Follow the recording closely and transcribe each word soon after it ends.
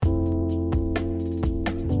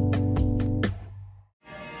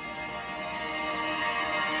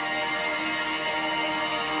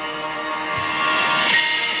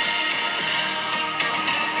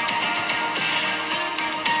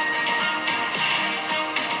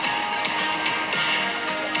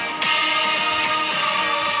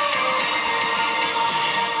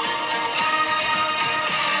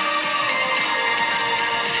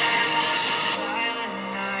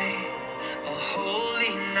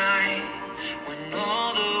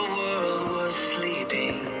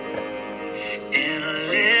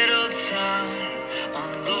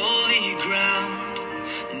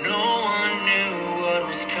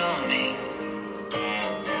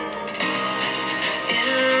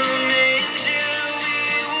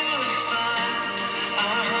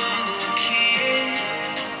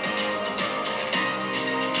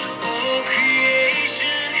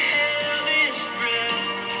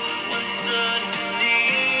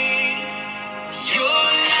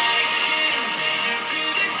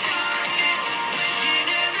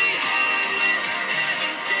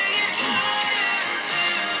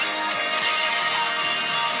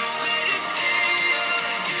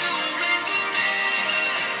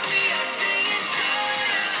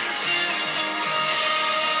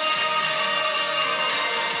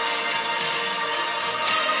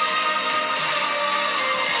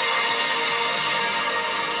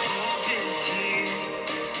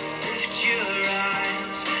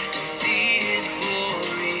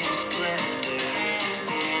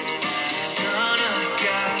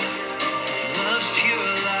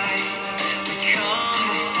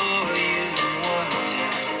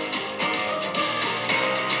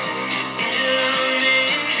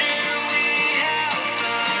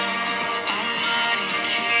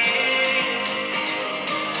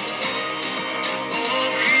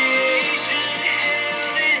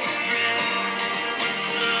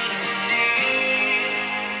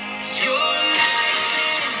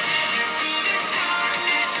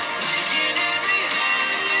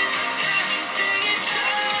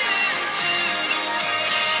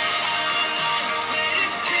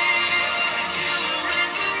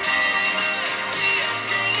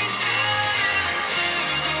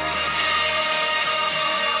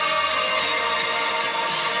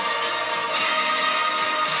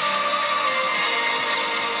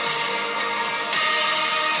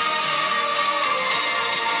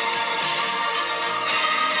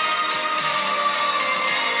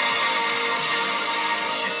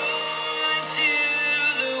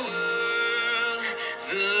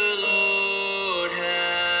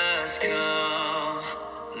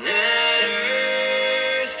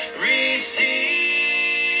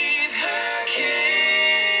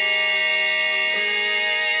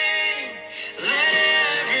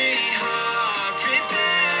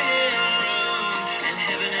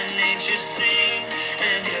nature sing,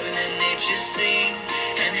 and heaven and nature sing,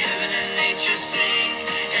 and heaven and nature sing,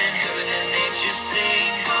 and heaven and nature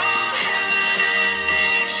sing. Oh, heaven and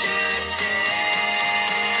nature sing.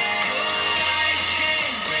 Your light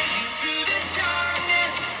came breaking through the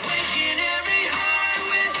darkness, waking every heart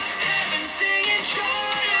with heaven singing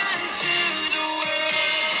joy unto the world.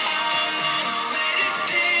 Our long-awaited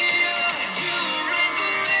Savior, you reign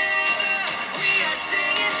forever. We are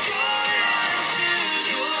singing joy unto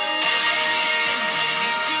your light came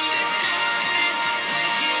breaking through the darkness,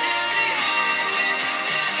 waking every heart with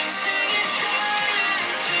heaven singing joy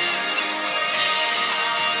unto the world.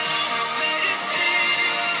 Our long-awaited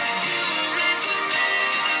Savior, you reign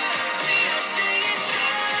forever. We are singing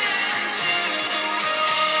joy unto the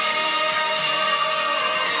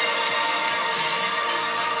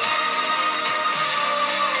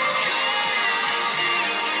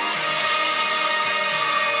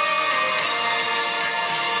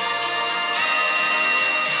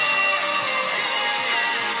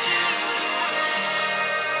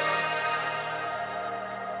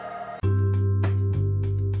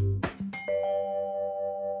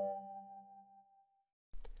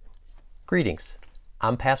Greetings,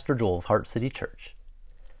 I'm Pastor Joel of Heart City Church.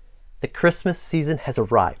 The Christmas season has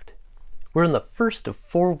arrived. We're in the first of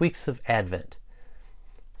 4 weeks of Advent.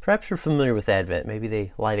 Perhaps you're familiar with Advent. Maybe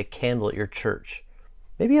they light a candle at your church.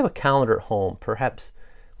 Maybe you have a calendar at home, perhaps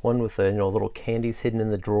one with little candies hidden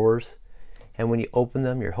in the drawers. And when you open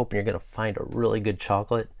them, you're hoping you're going to find a really good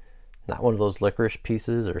chocolate, not one of those licorice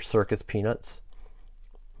pieces or circus peanuts.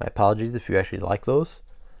 My apologies if you actually like those.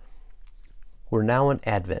 We're now in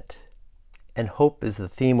Advent. And hope is the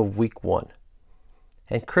theme of week 1.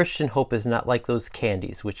 And Christian hope is not like those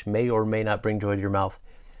candies, which may or may not bring joy to your mouth.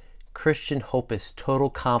 Christian hope is total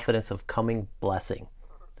confidence of coming blessing,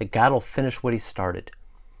 that God will finish what He started.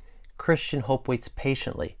 Christian hope waits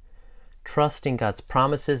patiently, trusting God's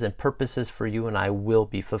promises and purposes for you and I will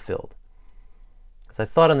be fulfilled. As I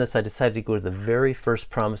thought on this, I decided to go to the very first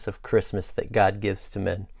promise of Christmas that God gives to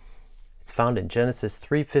men. It's found in Genesis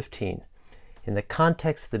 3:15. In the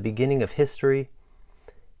context of the beginning of history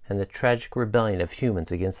and the tragic rebellion of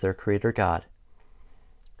humans against their Creator God.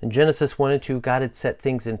 In Genesis 1 and 2, God had set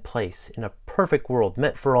things in place in a perfect world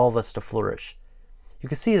meant for all of us to flourish. You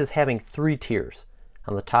can see it as having 3 tiers.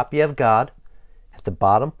 On the top you have God, at the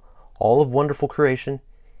bottom all of wonderful creation,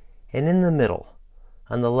 and in the middle,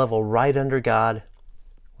 on the level right under God,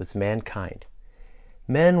 was mankind.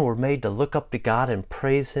 Men were made to look up to God and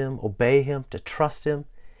praise Him, obey Him, to trust Him,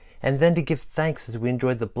 and then to give thanks as we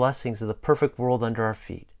enjoyed the blessings of the perfect world under our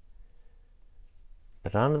feet.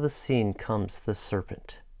 But onto the scene comes the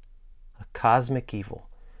serpent, a cosmic evil,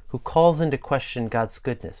 who calls into question God's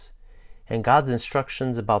goodness and God's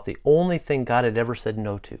instructions about the only thing God had ever said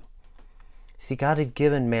no to. See, God had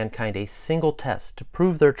given mankind a single test to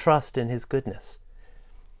prove their trust in His goodness.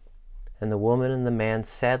 And the woman and the man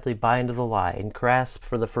sadly buy into the lie and grasp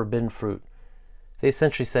for the forbidden fruit. They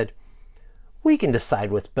essentially said, we can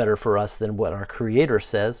decide what's better for us than what our Creator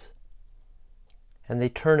says. And they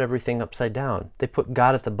turn everything upside down. They put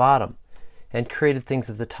God at the bottom and created things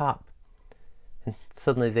at the top. And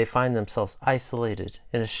suddenly they find themselves isolated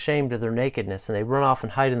and ashamed of their nakedness, and they run off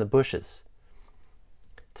and hide in the bushes.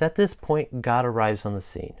 It's at this point God arrives on the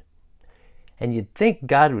scene. And you'd think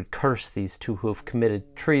God would curse these two who have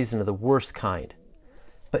committed treason of the worst kind.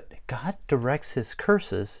 But God directs His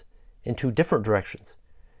curses in 2 different directions.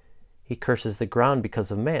 He curses the ground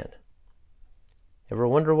because of man. Ever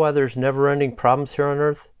wonder why there's never-ending problems here on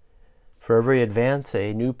earth? For every advance,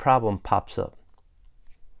 a new problem pops up.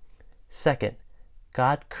 Second,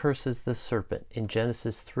 God curses the serpent in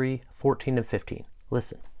Genesis 3:14 and 15.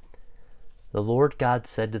 Listen. The Lord God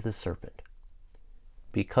said to the serpent,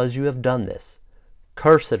 because you have done this,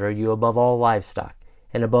 cursed are you above all livestock,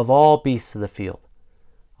 and above all beasts of the field.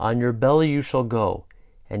 On your belly you shall go,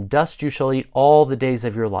 and dust you shall eat all the days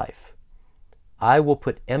of your life. I will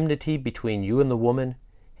put enmity between you and the woman,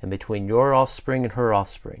 and between your offspring and her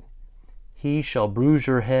offspring. He shall bruise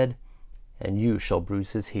your head, and you shall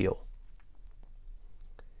bruise his heel.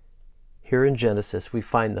 Here in Genesis, we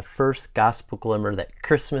find the first gospel glimmer that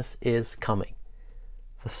Christmas is coming.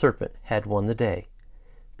 The serpent had won the day.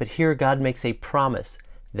 But here God makes a promise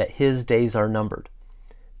that His days are numbered.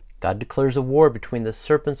 God declares a war between the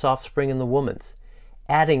serpent's offspring and the woman's,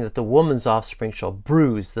 adding that the woman's offspring shall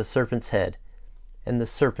bruise the serpent's head, and the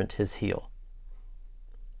serpent his heel.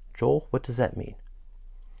 Joel, what does that mean?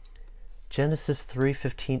 Genesis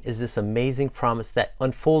 3:15 is this amazing promise that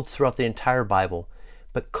unfolds throughout the entire Bible,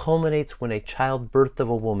 but culminates when a childbirth of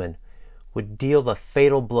a woman would deal the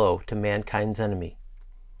fatal blow to mankind's enemy.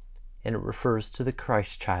 and it refers to the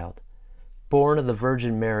Christ child, born of the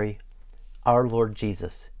Virgin Mary, our Lord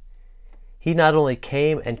Jesus. He not only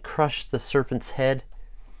came and crushed the serpent's head,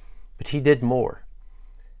 but he did more.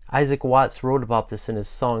 Isaac Watts wrote about this in his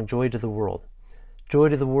song, Joy to the World. Joy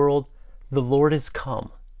to the world, the Lord is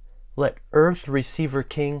come. Let earth receive her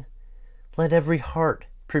King. Let every heart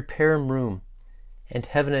prepare him room, and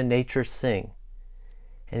heaven and nature sing.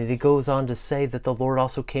 And he goes on to say that the Lord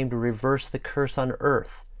also came to reverse the curse on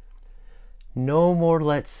earth. No more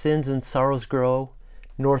let sins and sorrows grow,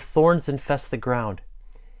 nor thorns infest the ground.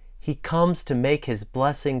 He comes to make his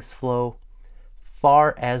blessings flow,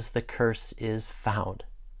 far as the curse is found.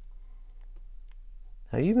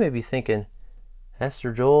 Now you may be thinking,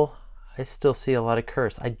 Pastor Joel, I still see a lot of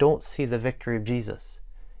curse. I don't see the victory of Jesus.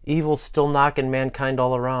 Evil's still knocking mankind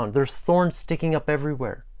all around. There's thorns sticking up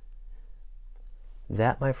everywhere.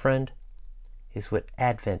 That, my friend, is what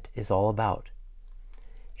Advent is all about.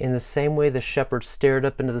 In the same way the shepherds stared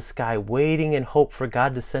up into the sky, waiting in hope for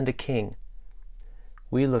God to send a king,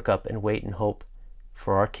 we look up and wait in hope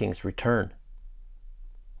for our King's return.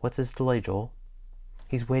 What's his delay, Joel?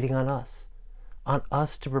 He's waiting on us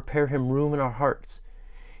to prepare him room in our hearts.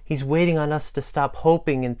 He's waiting on us to stop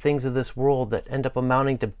hoping in things of this world that end up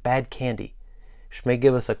amounting to bad candy, which may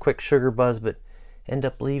give us a quick sugar buzz, but end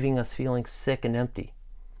up leaving us feeling sick and empty.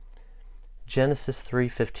 Genesis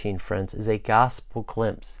 3:15, friends, is a gospel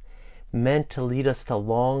glimpse meant to lead us to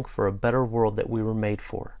long for a better world that we were made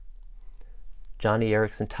for. Johnny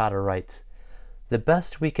Erickson Tada writes, "The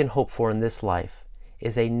best we can hope for in this life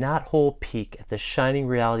is a knot-hole peek at the shining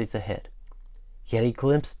realities ahead. Yet a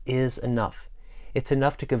glimpse is enough. It's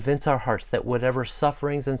enough to convince our hearts that whatever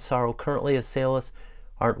sufferings and sorrow currently assail us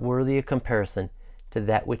aren't worthy of comparison to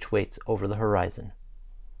that which waits over the horizon."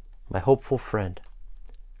 My hopeful friend,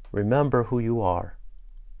 remember who you are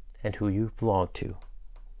and who you belong to.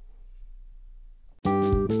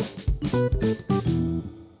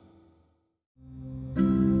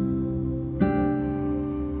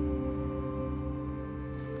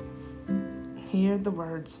 Hear the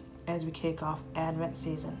words as we kick off Advent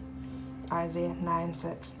season. Isaiah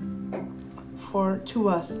 9:6. For to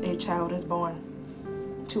us a child is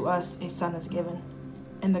born, to us a son is given,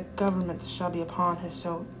 and the government shall be upon his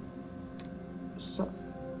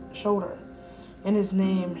shoulder, and his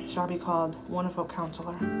name shall be called Wonderful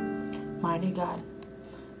Counselor, Mighty God,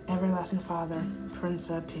 Everlasting Father, Prince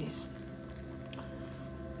of Peace.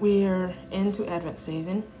 We are into Advent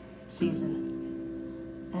season,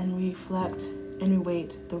 and we reflect and we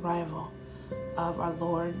wait the arrival of our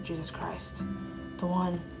Lord Jesus Christ, the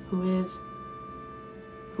one who is,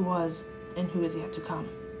 who was, and who is yet to come.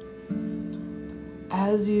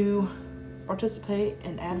 As you participate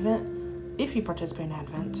in Advent, if you participate in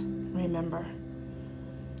Advent, remember,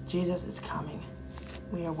 Jesus is coming.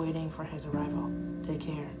 We are waiting for his arrival. Take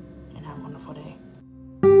care and have a wonderful day.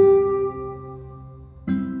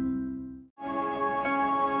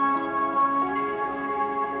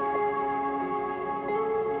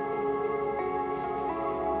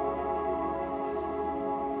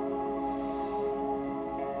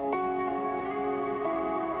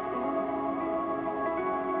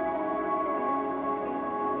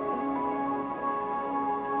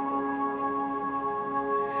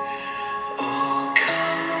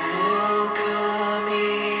 Oh, come,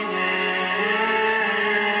 Emmanuel.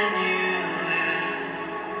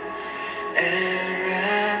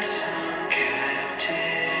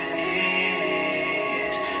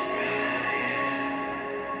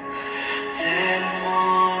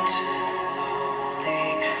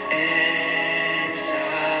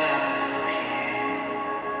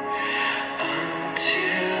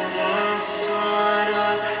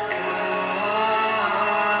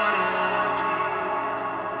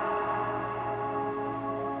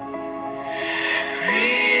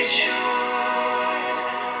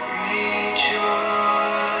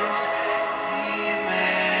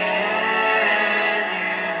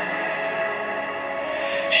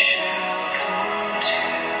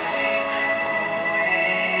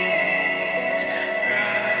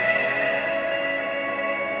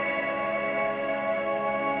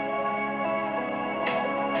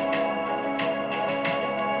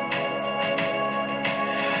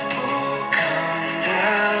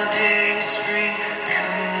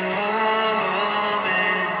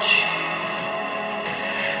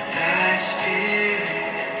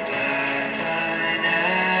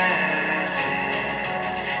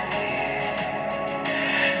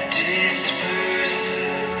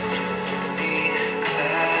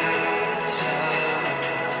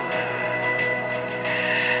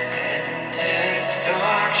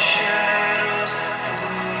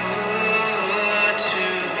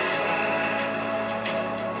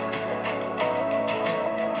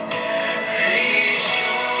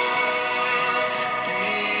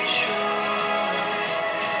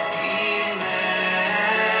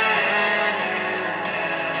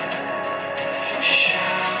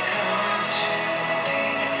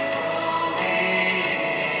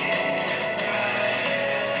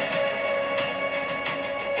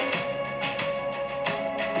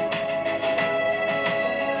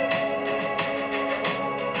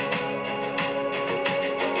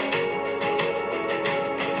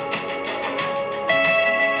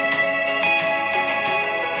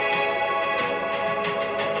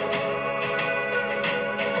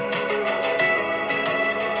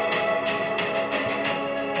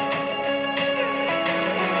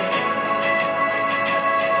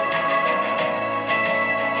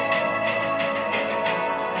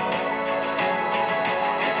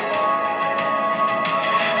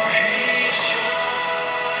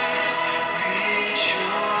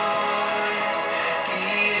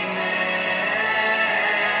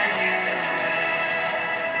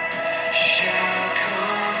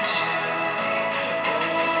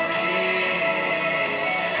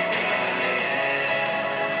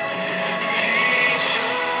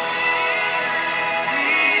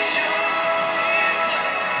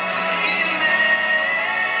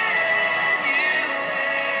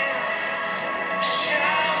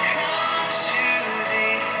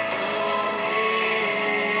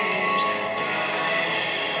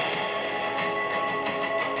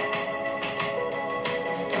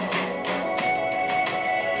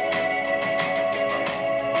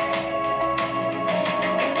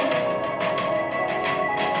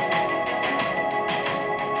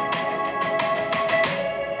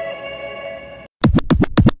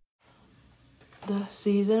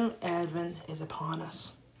 season of Advent is upon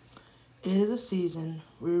us. It is a season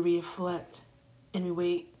where we reflect and we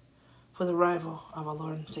wait for the arrival of our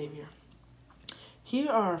Lord and Savior. Here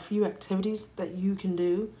are a few activities that you can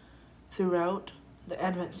do throughout the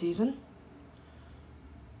Advent season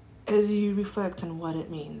as you reflect on what it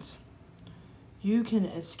means. You can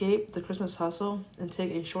escape the Christmas hustle and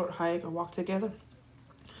take a short hike or walk together.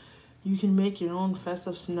 You can make your own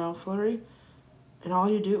festive snow flurry, and all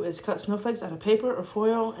you do is cut snowflakes out of paper or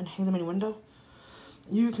foil and hang them in your window.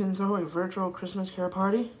 You can throw a virtual Christmas carol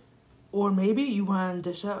party, or maybe you want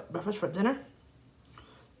to dish up breakfast for dinner.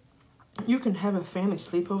 You can have a family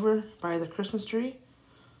sleepover by the Christmas tree.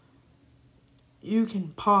 You can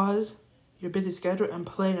pause your busy schedule and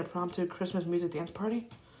play an impromptu Christmas music dance party.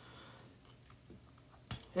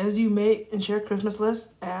 As you make and share Christmas lists,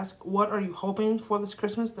 ask, what are you hoping for this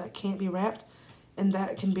Christmas that can't be wrapped? And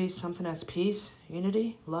that can be something as peace,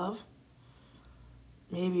 unity, love.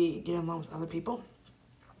 Maybe get along with other people.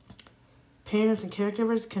 Parents and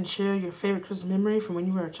caregivers can share your favorite Christmas memory from when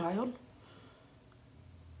you were a child.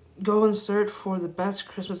 Go and search for the best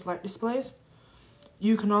Christmas light displays.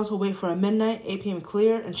 You can also wait for a midnight, 8 p.m.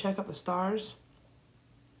 clear and check out the stars.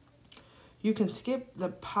 You can skip the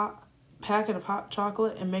packet of hot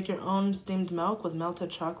chocolate and make your own steamed milk with melted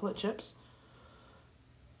chocolate chips.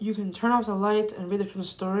 You can turn off the lights and read the Christmas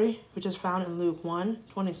story, which is found in Luke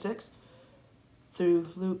 1:26 through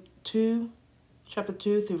Luke 2, chapter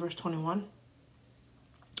 2 through verse 21.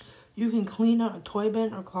 You can clean out a toy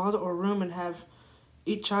bin or closet or room and have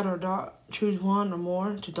each child or adult choose one or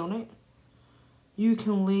more to donate. You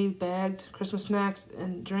can leave bags, Christmas snacks,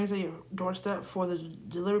 and drinks at your doorstep for the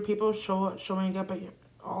delivery people showing up at your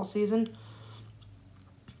all season.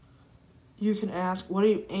 You can ask, what are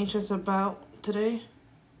you anxious about today?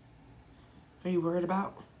 Are you worried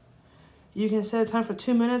about? You can set a time for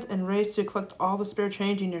 2 minutes and race to collect all the spare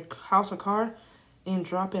change in your house or car and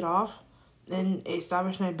drop it off in a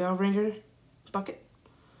Salvation Army bell ringer bucket.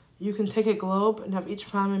 You can take a globe and have each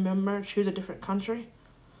family member choose a different country.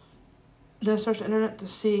 Then search the internet to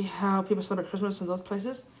see how people celebrate Christmas in those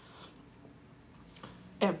places.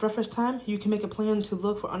 At breakfast time, you can make a plan to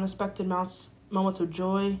look for unexpected moments of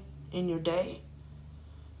joy in your day.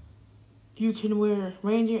 You can wear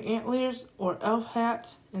reindeer antlers or elf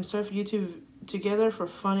hats and surf YouTube together for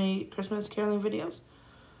funny Christmas caroling videos.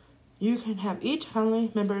 You can have each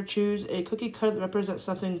family member choose a cookie cutter that represents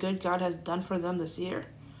something good God has done for them this year.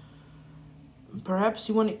 Perhaps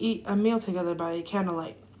you want to eat a meal together by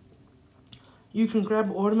candlelight. You can grab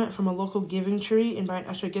an ornament from a local giving tree and buy an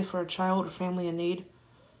extra gift for a child or family in need.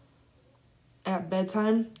 At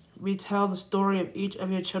bedtime, retell the story of each of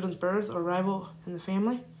your children's birth or arrival in the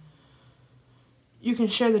family. You can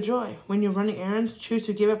share the joy. When you're running errands, choose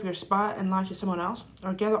to give up your spot and lie to someone else,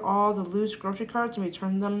 or gather all the loose grocery carts and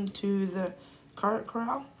return them to the cart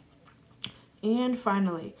corral. And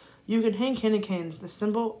finally, you can hang candy canes, the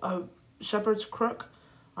symbol of shepherd's crook,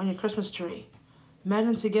 on your Christmas tree.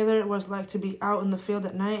 Imagine together what it's like to be out in the field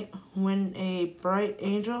at night when a bright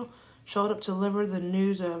angel showed up to deliver the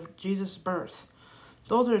news of Jesus' birth.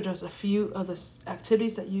 Those are just a few of the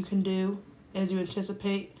activities that you can do as you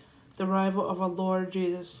anticipate the arrival of our Lord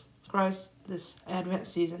Jesus Christ this Advent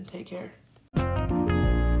season. Take care.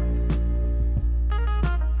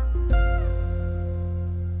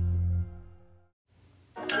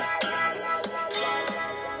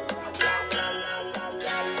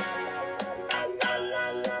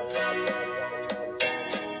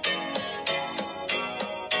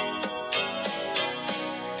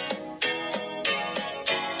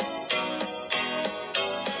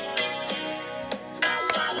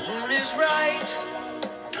 Right,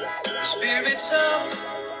 the Spirit's up.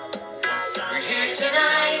 We're here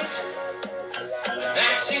tonight, and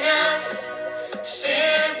that's enough.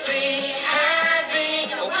 Simply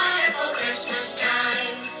having a wonderful Christmas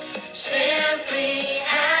time. Simply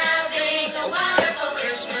having a wonderful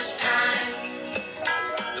Christmas time.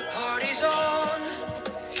 The party's on,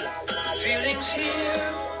 the feeling's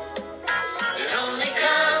here. It only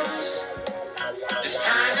comes this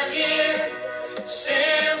time of year.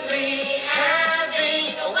 Simply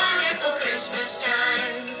having a wonderful Christmas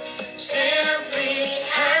time. Simply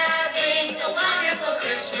having a wonderful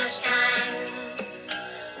Christmas time.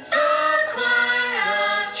 The choir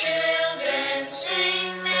of children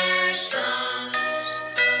sing their songs.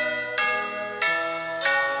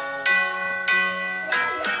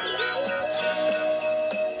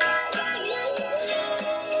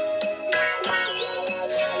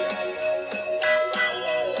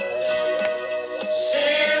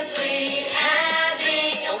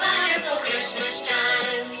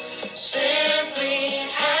 Simply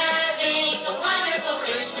having a wonderful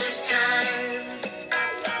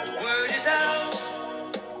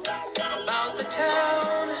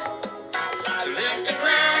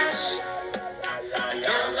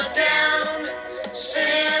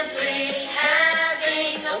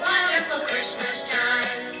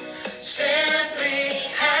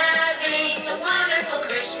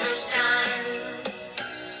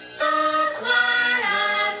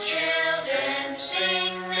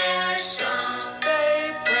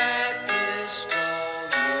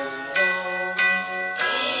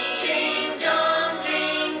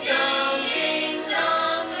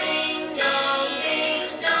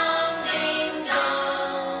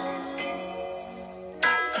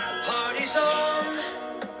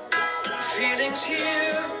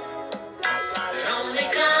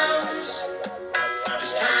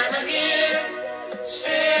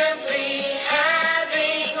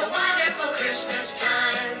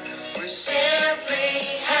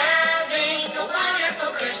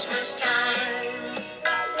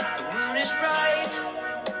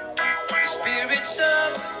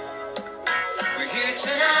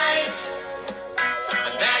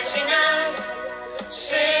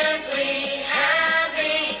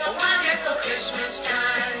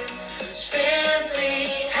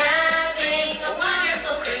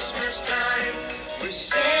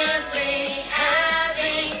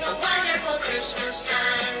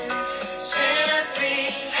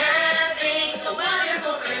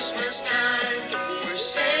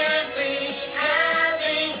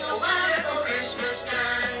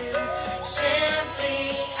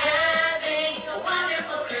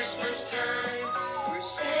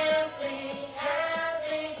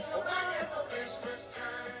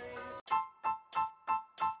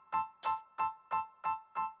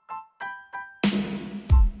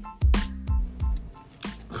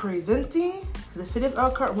Presenting the City of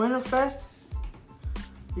Elkhart Winterfest,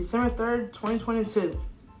 December 3rd, 2022.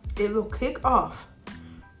 It will kick off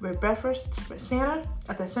with breakfast with Santa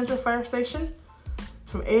at the Central Fire Station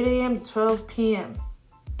from 8 a.m. to 12 p.m.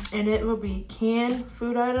 And it will be canned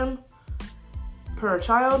food item per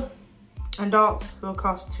child. Adults will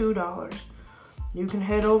cost $2. You can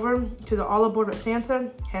head over to the All Aboard with Santa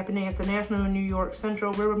happening at the National New York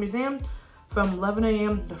Central River Museum from 11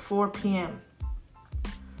 a.m. to 4 p.m.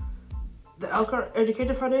 The Elkhart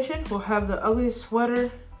Educator Foundation will have the Ugly Sweater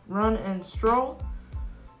Run and Stroll.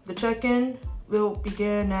 The check-in will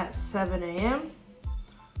begin at 7 a.m.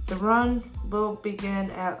 The run will begin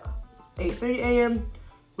at 8:30 a.m.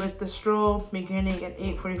 with the stroll beginning at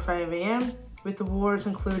 8:45 a.m. with awards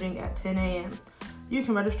concluding at 10 a.m. You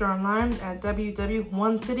can register online at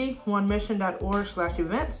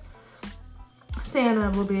www.onecityonemission.org/events. Santa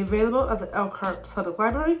will be available at the Elkhart Public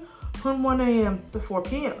Library from 1 a.m. to 4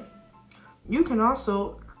 p.m. You can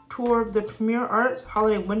also tour the Premier Arts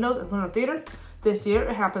Holiday Windows at Lerner Theater. This year,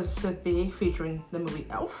 it happens to be featuring the movie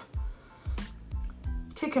Elf.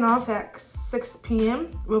 Kicking off at 6 p.m.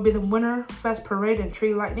 will be the Winterfest Parade and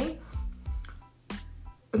Tree Lighting.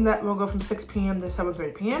 And that will go from 6 p.m. to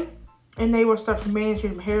 7:30 p.m. And they will start from Main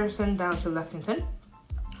Street from Harrison down to Lexington.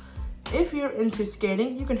 If you're into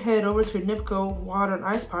skating, you can head over to NIPCO Water and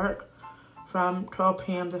Ice Park from 12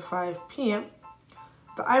 p.m. to 5 p.m.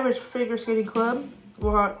 The Irish Figure Skating Club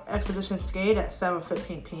will have Expedition Skate at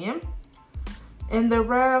 7:15 p.m. And the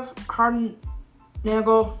Rav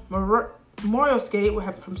Hardnagel Memorial Skate will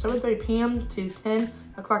happen from 7:30 p.m. to 10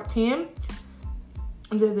 o'clock p.m.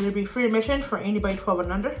 And there will be free admission for anybody 12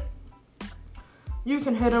 and under. You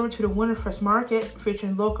can head over to the Winterfest Market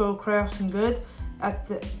featuring local crafts and goods at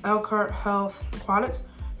the Elkhart Health Aquatics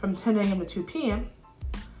from 10 a.m. to 2 p.m.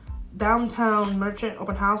 Downtown Merchant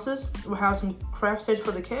Open Houses will have some craft stage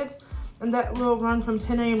for the kids, and that will run from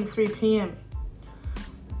 10 a.m. to 3 p.m.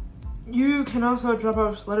 You can also drop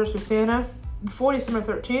off letters for Santa before December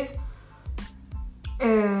 13th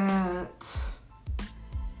at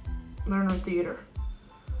Lerner Theater.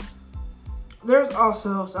 There's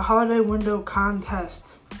also a holiday window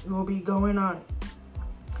contest will be going on.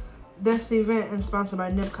 This event is sponsored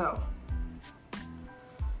by NIPCO.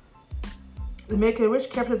 The Make-A-Wish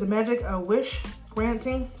captures the magic of wish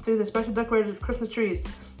granting through the special decorated Christmas trees,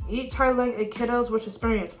 each highlighting a kiddo's wish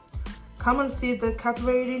experience. Come and see the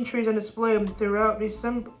captivating trees on display through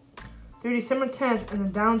December 10th in the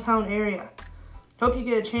downtown area. Hope you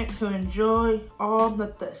get a chance to enjoy all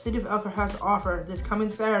that the City of Elkhart has to offer this coming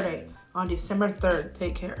Saturday on December 3rd.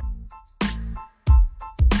 Take care.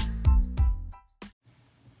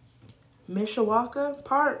 Mishawaka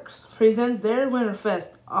Parks presents their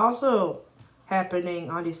Winterfest, also happening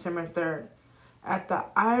on December 3rd at the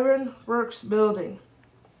Ironworks Building.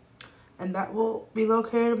 And that will be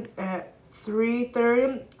located at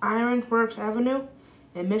 330 Ironworks Avenue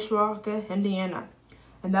in Mishawaka, Indiana.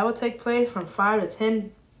 And that will take place from 5 to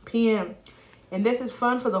 10 p.m. And this is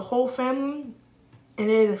fun for the whole family, and it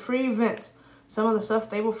is a free event. Some of the stuff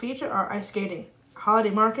they will feature are ice skating,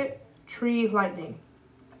 holiday market, tree lighting.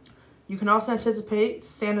 You can also anticipate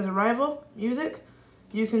Santa's arrival, music.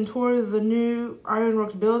 You can tour the new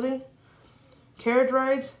Ironworks building, carriage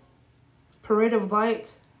rides, parade of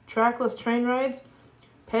lights, trackless train rides,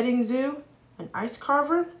 petting zoo, an ice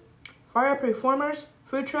carver, fire performers,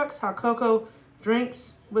 food trucks, hot cocoa,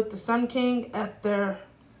 drinks with the Sun King at their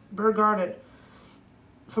Bird Garden.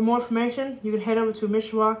 For more information, you can head over to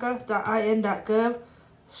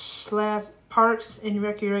mishawaka.in.gov/parks and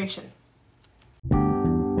recreation.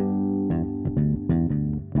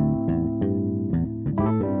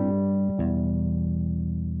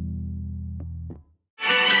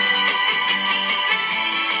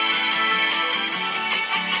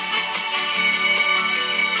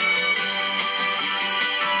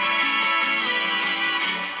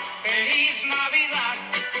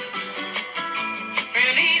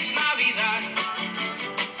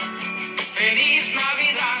 Feliz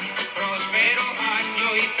Navidad, próspero año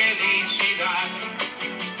y feliz.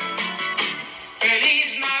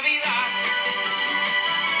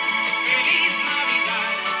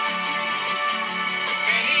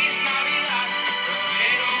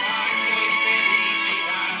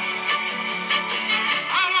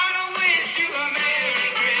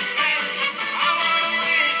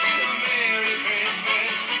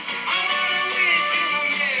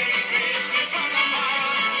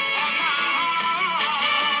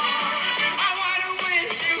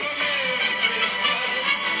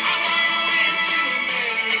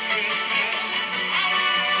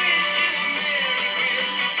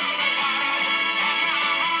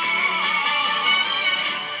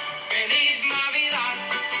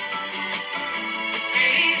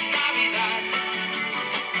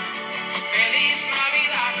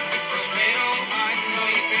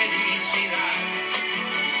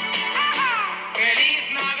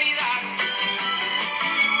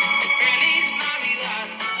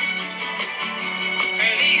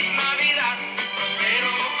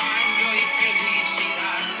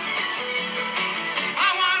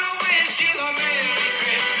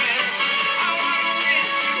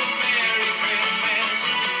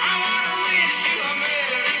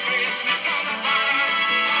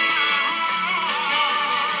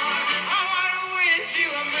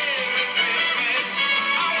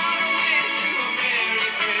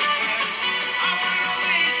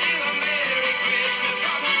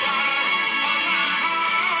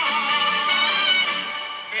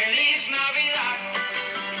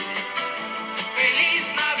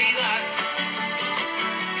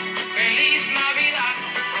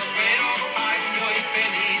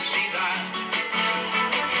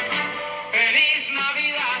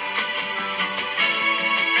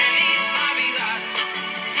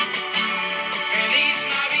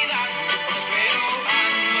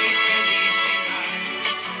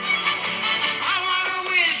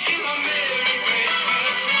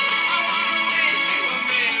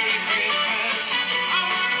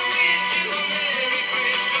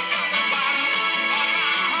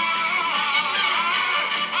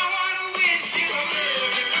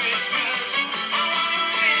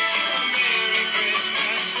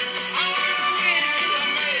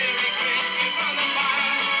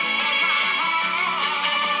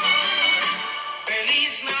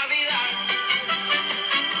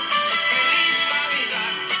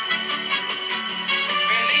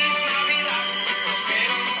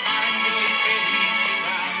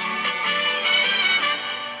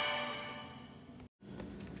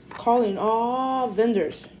 calling all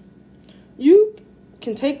vendors. You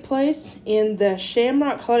can take place in the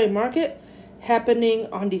Shamrock Holiday Market happening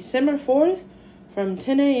on December 4th from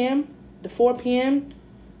 10 a.m. to 4 p.m.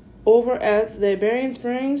 over at the Berrien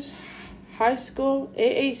Springs High School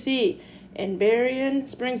AAC in Berrien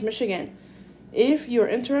Springs, Michigan. If you're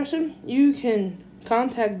interested, you can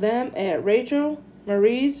contact them at Rachel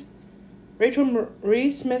Marie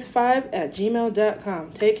Smith 5 at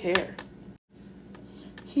gmail.com. Take care.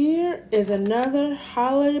 Here is another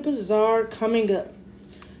holiday bazaar coming up,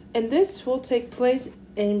 and this will take place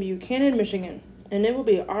in Buchanan, Michigan, and it will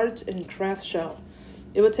be an arts and crafts show.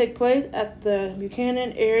 It will take place at the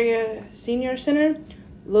Buchanan Area Senior Center,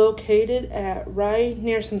 located at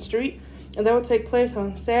Rye-Nearson Street, and that will take place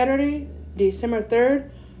on Saturday, December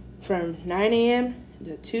 3rd, from 9 a.m.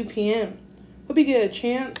 to 2 p.m. Hope you get a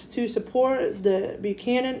chance to support the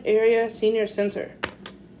Buchanan Area Senior Center.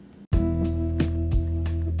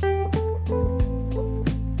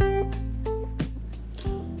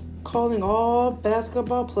 Calling all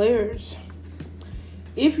basketball players.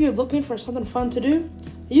 If you're looking for something fun to do,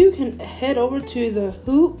 you can head over to the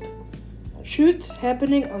Hoop Shoots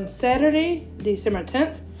happening on Saturday, December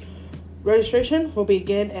 10th. Registration will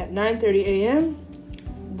begin at 9:30 a.m.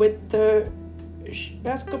 with the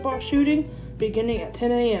basketball shooting beginning at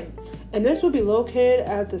 10 a.m. And this will be located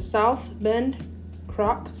at the South Bend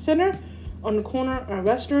Kroc Center on the corner of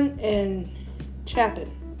Western and Chapin.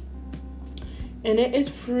 And it is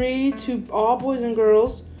free to all boys and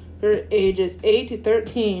girls who are ages 8 to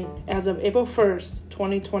 13 as of April 1st,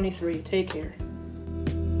 2023. Take care.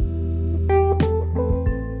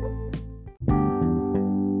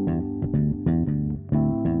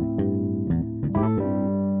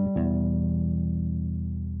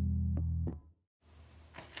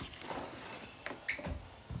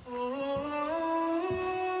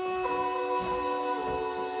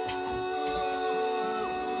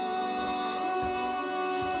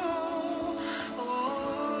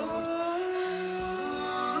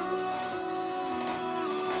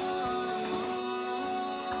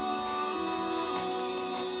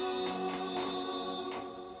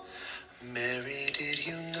 Mary, did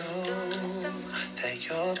you know that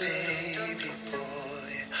your baby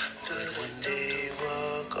boy would one day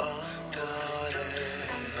walk on water?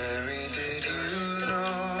 Mary, did you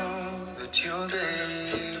know that your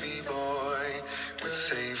baby boy would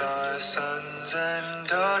save our sons and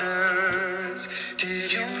daughters?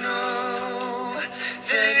 Did you know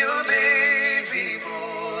that your baby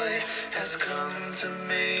boy has come to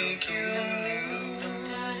make you new?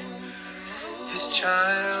 This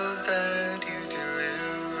child that you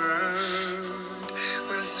delivered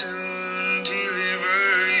will soon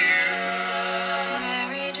deliver you.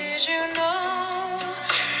 Mary, did you know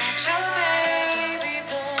that your baby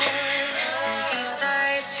boy gave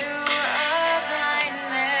sight to a blind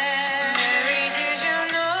man? Mary, did you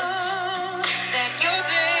know that your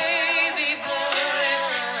baby boy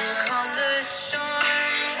will calm the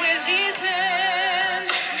storm with his hand?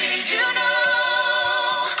 Did you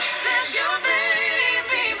know that your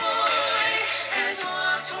baby boy has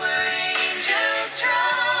walked where angels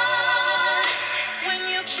trod? When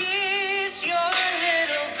you kiss your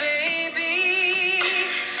little baby,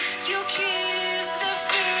 you kiss the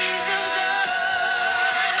face of God.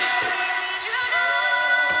 Did you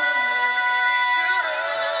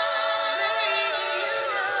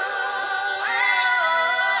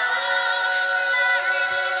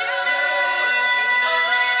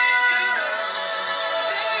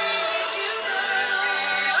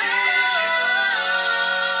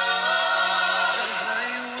I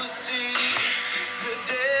will see the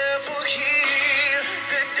devil heal,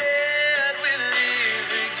 the dead will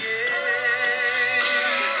live again.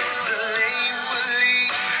 The lame will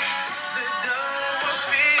leap, the dumb will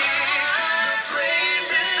speak, the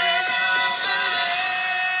praises of the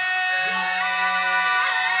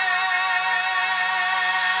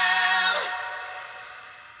Lamb.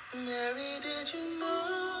 Mary, did you know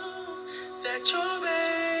that your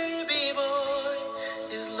baby boy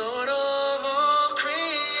is Lord of all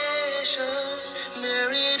creation?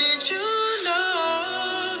 Mary, did you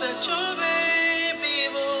know that your baby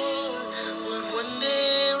boy would one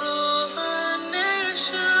day rule the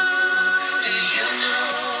nation? Did you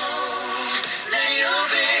know that your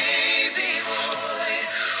baby boy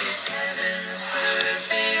is heaven's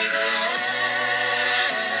perfect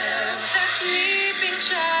lamb? That sleeping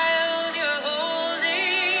child you're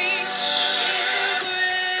holding is the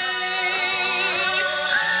great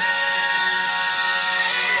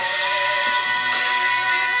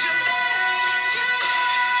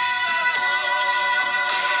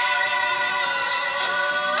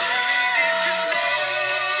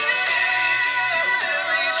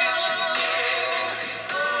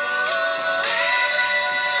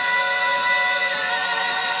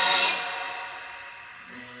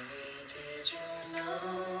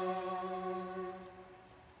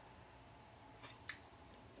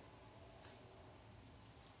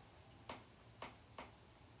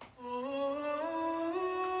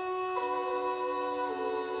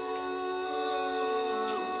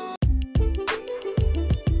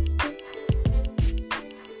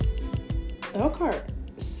Elkhart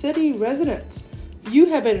City residents, you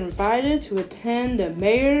have been invited to attend the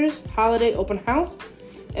Mayor's Holiday Open House,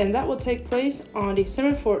 and that will take place on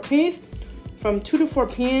December 14th from 2 to 4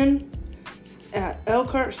 p.m. at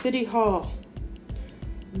Elkhart City Hall.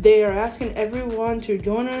 They are asking everyone to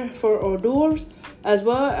join for hors d'oeuvres, as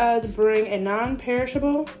well as bring a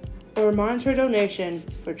non-perishable or monetary donation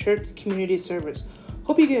for church community service.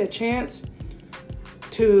 Hope you get a chance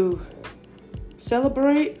to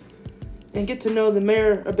celebrate and get to know the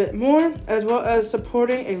mayor a bit more, as well as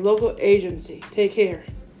supporting a local agency. Take care.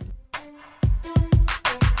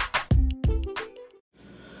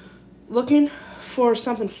 Looking for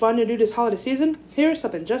something fun to do this holiday season? Here's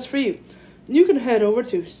something just for you. You can head over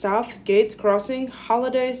to Southgate Crossing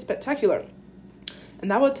Holiday Spectacular, and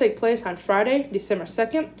that will take place on Friday, December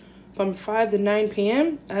 2nd from 5 to 9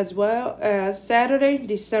 p.m., as well as Saturday,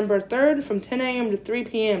 December 3rd from 10 a.m. to 3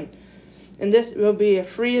 p.m., and this will be a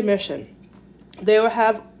free admission. They will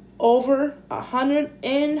have over 100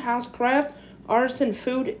 in-house craft, artisan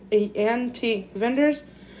food, and antique vendors,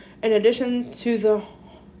 in addition to the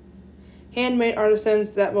handmade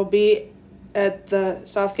artisans that will be at the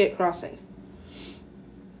Southgate Crossing.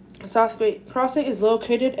 Southgate Crossing is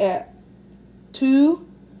located at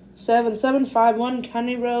 27751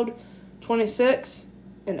 County Road 26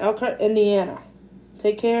 in Elkhart, Indiana.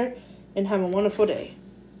 Take care and have a wonderful day.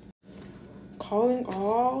 Calling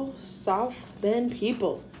all South Bend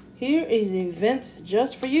people, here is an event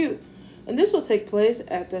just for you, and this will take place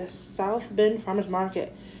at the South Bend Farmers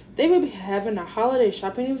Market. They will be having a holiday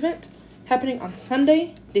shopping event happening on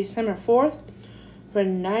Sunday, December 4th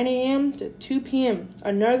from 9 a.m. to 2 p.m.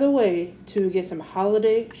 Another way to get some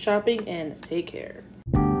holiday shopping and take care.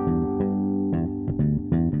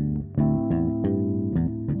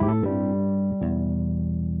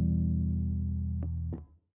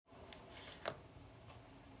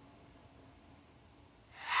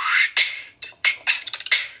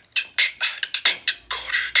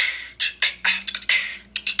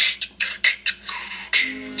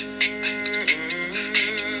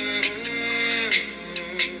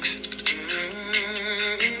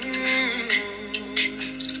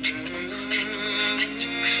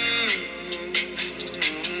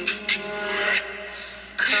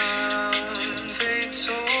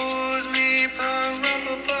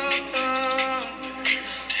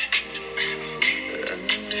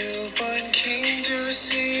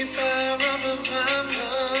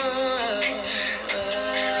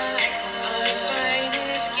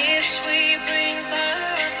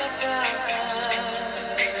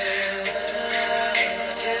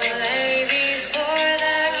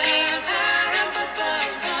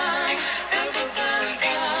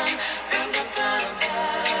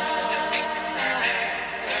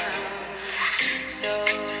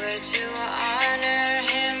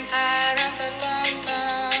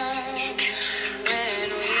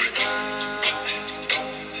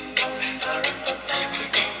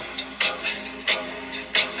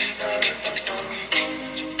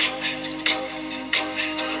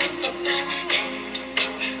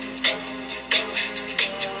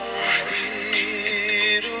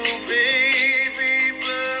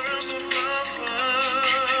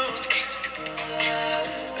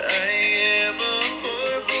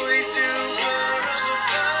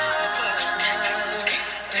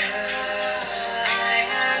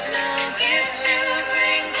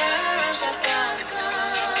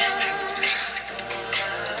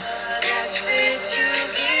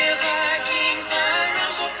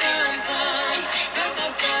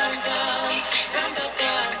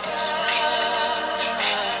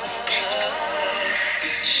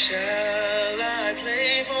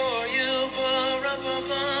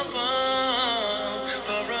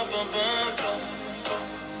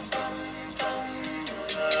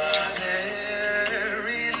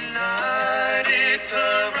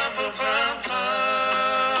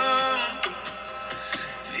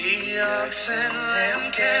 Ox and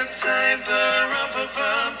lamb kept time,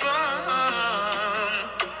 ba-rum-ba-bum-bum.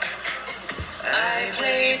 I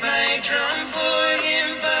played my drum for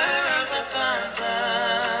him,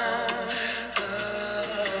 ba-rum-ba-bum-bum.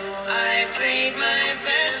 I played my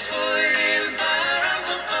best for him,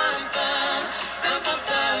 ba-rum-ba-bum-bum,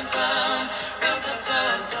 rum-ba-bum-bum,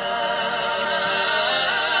 rum-ba-bum-bum.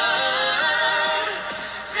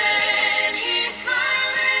 Then he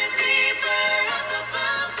smiled at me,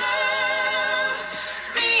 ba-rum-ba-bum-bum,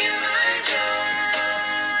 me and my drum.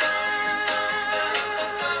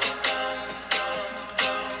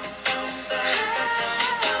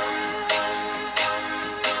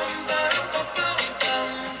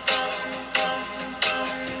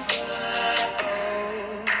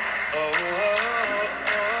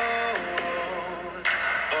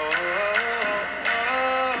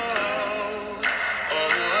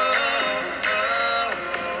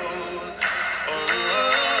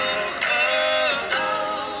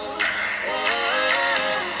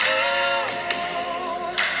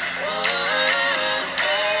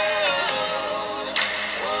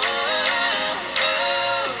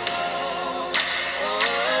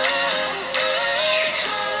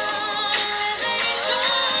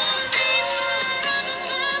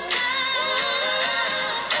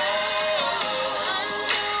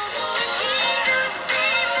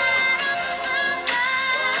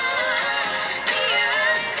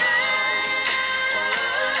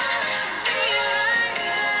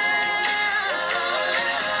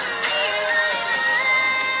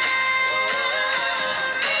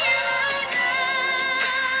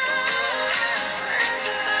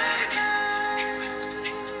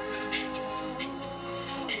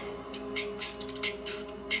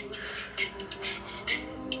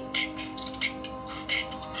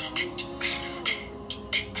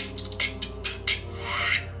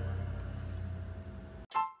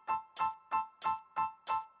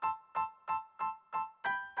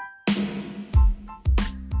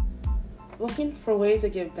 Looking for ways to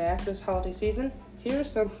give back this holiday season? Here's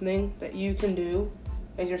something that you can do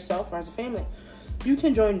as yourself or as a family. You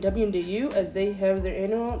can join WNDU as they have their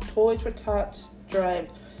annual Toys for Tots drive,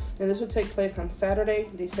 and this will take place on Saturday,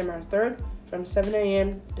 December 3rd from 7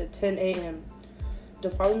 a.m. to 10 a.m. The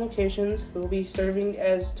following locations will be serving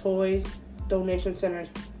as toys donation centers.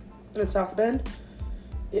 In South Bend,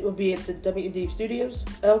 it will be at the WNDU Studios,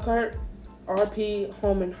 Elkhart, RP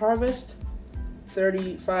Home and Harvest,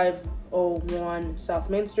 3501 South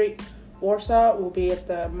Main Street. Warsaw will be at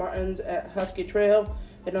the Martins at Husky Trail,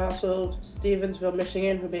 and also Stevensville,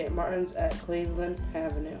 Michigan will be at Martins at Cleveland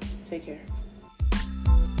Avenue. Take care.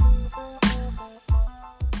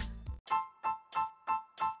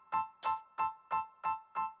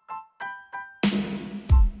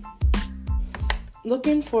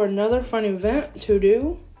 Looking for another fun event to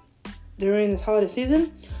do during this holiday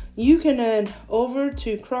season? You can head over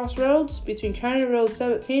to Crossroads between County Road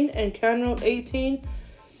 17 and County Road 18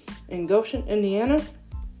 in Goshen, Indiana.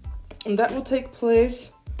 And that will take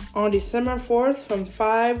place on December 4th from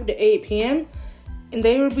 5 to 8 p.m. And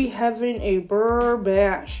they will be having a Burr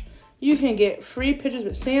Bash. You can get free pictures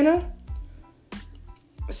with Santa,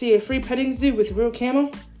 see a free petting zoo with real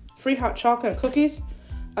camel, free hot chocolate and cookies,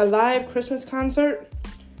 a live Christmas concert.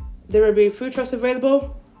 There will be food trucks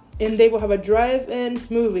available, and they will have a drive-in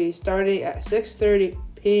movie starting at 6:30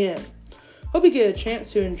 p.m. Hope you get a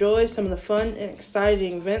chance to enjoy some of the fun and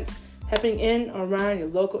exciting events happening in or around your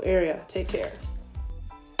local area. Take care.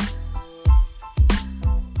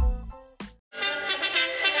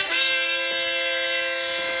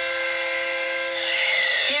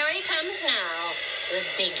 Here he comes now, the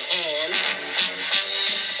big hand.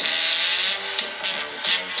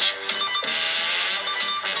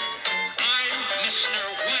 I'm Mr.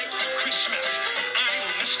 White Christmas. I'm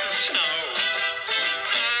Mr. Snow.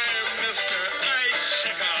 I'm Mr.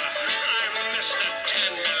 Icicle. I'm Mr.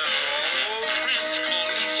 Tender. Friends call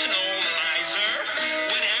me Snow Miser.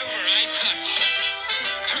 Whenever I touch,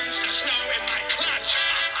 turns to snow in my clutch.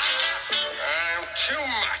 I'm too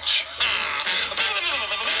much.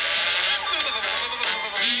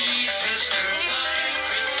 He's Mr. White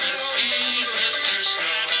Christmas. He's Mr.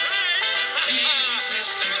 Snow. He's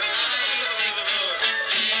Mr. Icicle.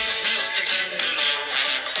 He's Mr. Tender.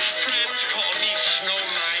 Friends call me Snow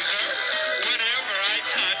Miser. Whenever I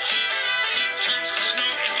touch, turns to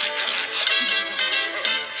snow in my clutch.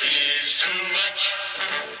 He's too much.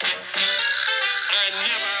 I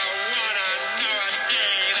never wanna know a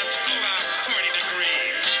day that's over 40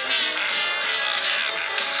 degrees. Have a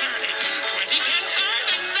 30, 20, 10,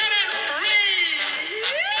 5, and let it breathe.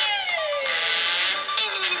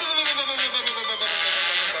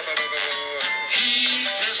 He's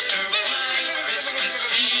Mr. White Christmas.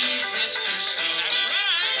 He's Mr. Snow. That's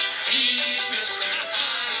right. He's Mr.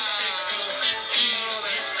 Icicle. He's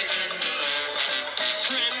Mr. Tender.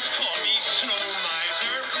 Friends call me Snow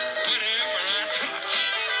Miser. Whenever I touch,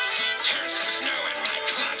 turns to snow in my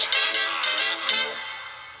clutch.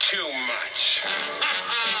 Too much.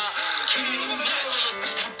 Too much.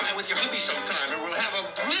 Stop by with your hubby sometime and we'll have a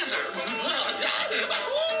blizzard.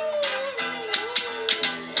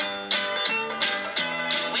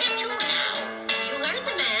 Where to now? You heard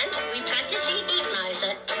the man. We've got to see Heat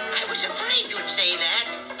Miser. I was afraid you'd say that.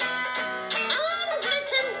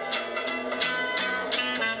 Listen.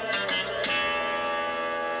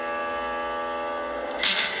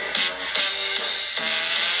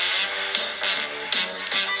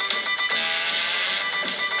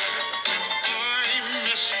 I'm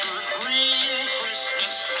Mr. Green.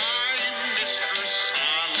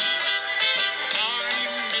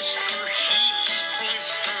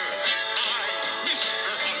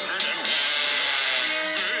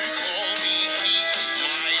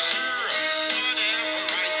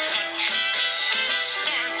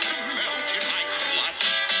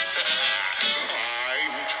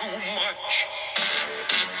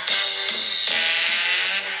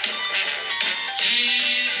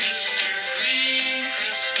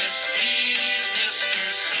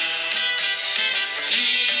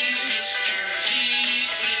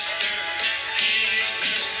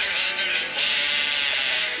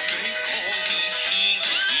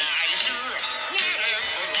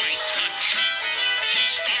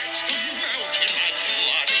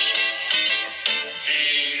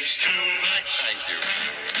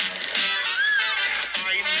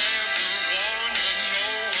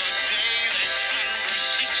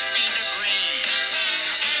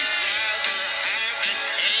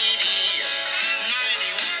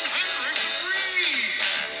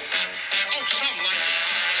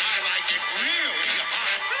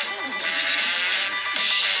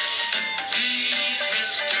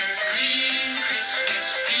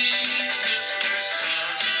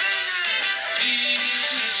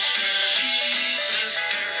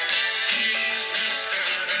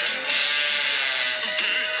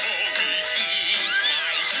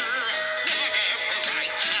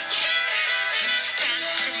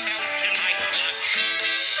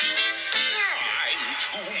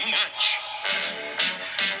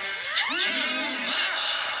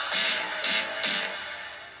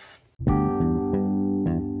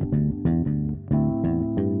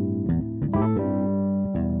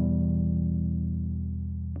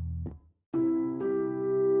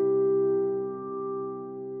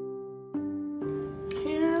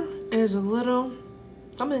 is a little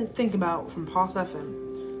something to think about from Pulse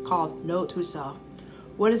FM called Note to Self.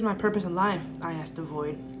 What is my purpose in life? I asked the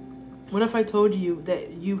void. What if I told you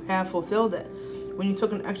that you have fulfilled it when you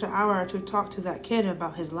took an extra hour to talk to that kid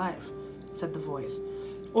about his life? Said the voice.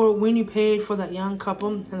 Or when you paid for that young couple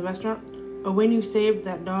in the restaurant? Or when you saved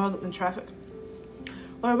that dog in traffic?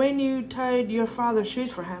 Or when you tied your father's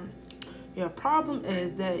shoes for him? Your problem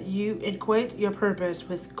is that you equate your purpose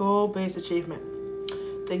with goal-based achievement.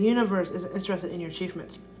 The universe isn't interested in your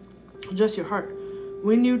achievements, just your heart.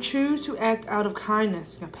 When you choose to act out of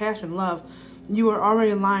kindness, compassion, love, you are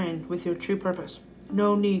already aligned with your true purpose.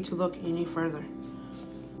 No need to look any further.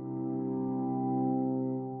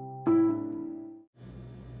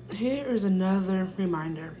 Here is another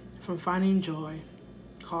reminder from Finding Joy,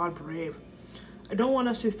 called Brave. I don't want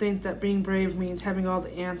us to think that being brave means having all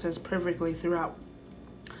the answers perfectly throughout.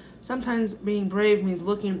 Sometimes being brave means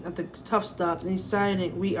looking at the tough stuff and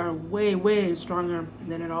deciding we are way, way stronger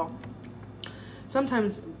than it all.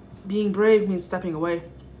 Sometimes being brave means stepping away.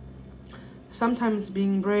 Sometimes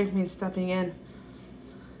being brave means stepping in.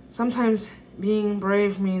 Sometimes being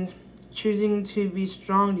brave means choosing to be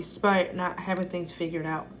strong despite not having things figured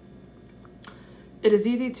out. It is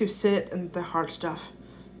easy to sit in the hard stuff.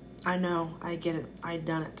 I know, I get it, I've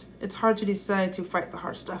done it. It's hard to decide to fight the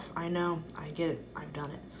hard stuff. I know, I get it, I've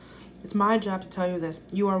done it. It's my job to tell you this.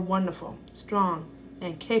 You are wonderful, strong,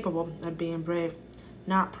 and capable of being brave.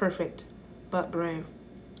 Not perfect, but brave.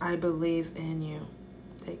 I believe in you.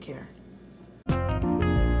 Take care.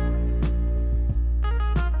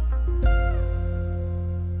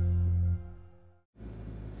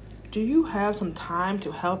 Do you have some time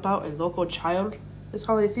to help out a local child this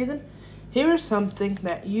holiday season? Here is something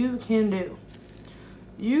that you can do.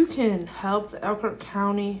 You can help the Elkhart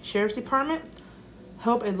County Sheriff's Department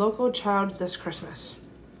help a local child this Christmas.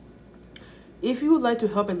 If you would like to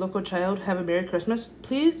help a local child have a Merry Christmas,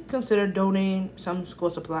 please consider donating some school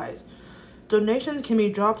supplies. Donations can be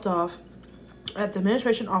dropped off at the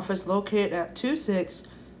administration office located at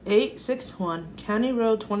 26861 County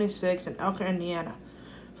Road 26 in Elkhart, Indiana,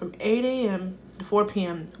 from 8 a.m. to 4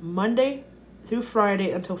 p.m. Monday through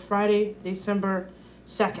Friday until Friday, December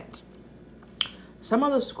 2nd. Some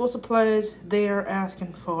of the school supplies they are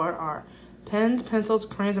asking for are pens, pencils,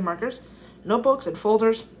 crayons, and markers, notebooks and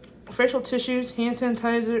folders, facial tissues, hand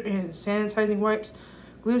sanitizer and sanitizing wipes,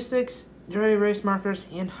 glue sticks, dry erase markers,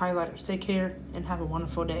 and highlighters. Take care and have a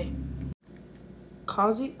wonderful day.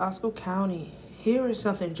 Kosciuszko County, here is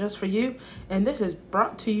something just for you, and this is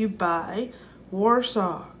brought to you by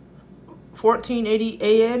Warsaw, 1480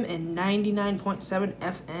 AM and 99.7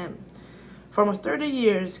 FM. For almost 30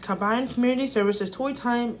 years, Combined Community Services Toy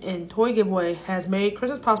Time and Toy Giveaway has made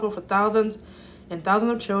Christmas possible for thousands and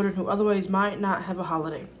thousands of children who otherwise might not have a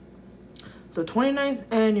holiday. The 29th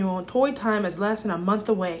annual Toy Time is less than a month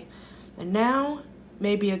away, and now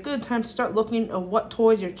may be a good time to start looking at what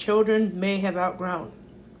toys your children may have outgrown.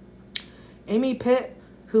 Amy Pitt,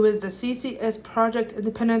 who is the CCS Project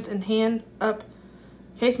Independent and Hand Up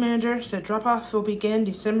case manager, said drop-off will begin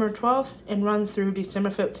December 12th and run through December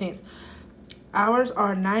 15th. Hours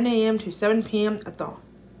are 9 a.m. to 7 p.m. at the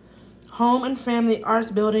Home and Family Arts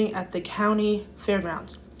Building at the county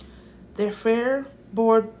fairgrounds. Their fair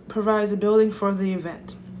board provides a building for the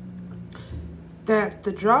event. That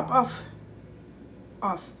the drop-off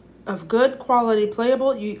of good quality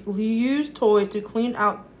playable used toys to clean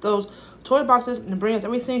out those toy boxes and bring us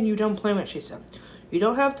everything you don't play with, she said. You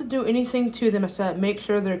don't have to do anything to them except make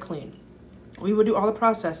sure they're clean. We would do all the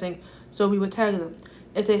processing, so we would tag them.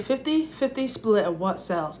 It's a 50-50 split of what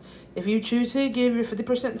sells. If you choose to give your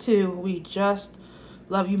 50% to, we just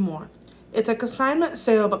love you more. It's a consignment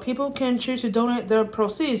sale, but people can choose to donate their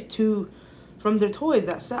proceeds from their toys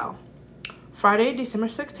that sell. Friday, December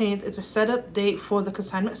 16th is a setup date for the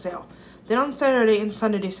consignment sale. Then on Saturday and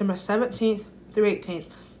Sunday, December 17th through 18th,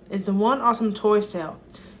 is the One Awesome Toy Sale.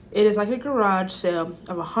 It is like a garage sale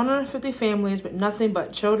of 150 families with nothing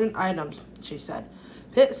but children items, she said.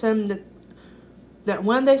 Pitt said that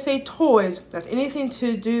when they say toys, that's anything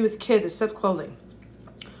to do with kids except clothing.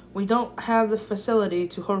 We don't have the facility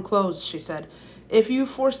to hold clothes, she said. If you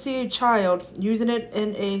foresee a child using it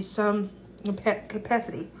in some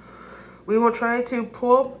capacity, we will try to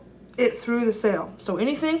pull it through the sale. So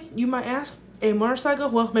anything, you might ask? A motorcycle?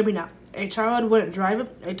 Well, maybe not. A child wouldn't drive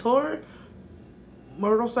it. A toy?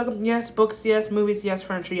 Motorcycle? Yes. Books? Yes. Movies? Yes.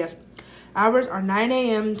 Furniture? Yes. Hours are 9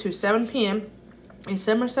 a.m. to 7 p.m.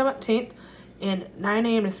 December 17th and 9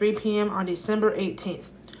 a.m. to 3 p.m. on December 18th.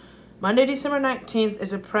 Monday, December 19th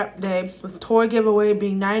is a prep day with toy giveaway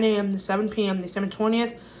being 9 a.m. to 7 p.m. December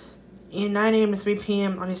 20th and 9 a.m. to 3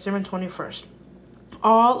 p.m. on December 21st.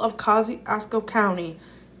 all of Kosciuszko County.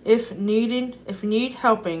 If you need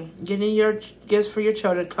helping getting your gifts for your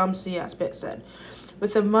children, come see us, Pitt said.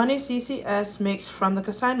 With the money CCS makes from the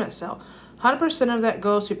consignment sale, 100% of that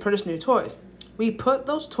goes to purchase new toys. We put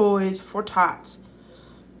those toys for tots.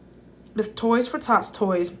 With Toys for Tots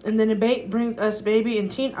toys, and then debate brings us baby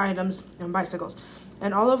and teen items and bicycles.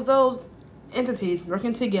 And all of those entities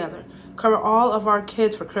working together cover all of our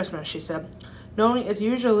kids for Christmas, she said, knowing it's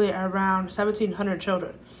usually around 1,700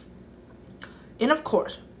 children. And of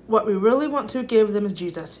course, what we really want to give them is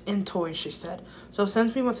Jesus in toys, she said. So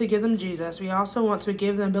since we want to give them Jesus, we also want to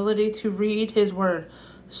give them ability to read his word.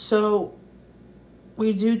 So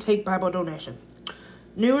we do take Bible donation.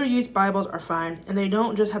 New or used Bibles are fine, and they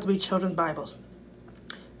don't just have to be children's Bibles.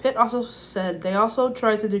 Pitt also said they also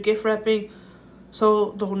try to do gift wrapping,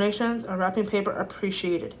 so donations or wrapping paper are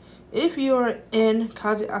appreciated. If you are in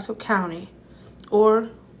Kosciuszko County or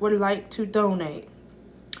would like to donate,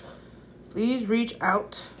 please reach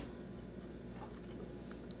out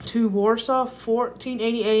to Warsaw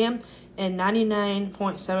 1480 AM and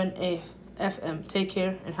 99.7 FM. Take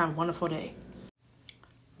care and have a wonderful day.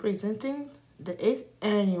 Presenting the 8th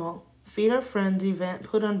annual Feed Our Friends event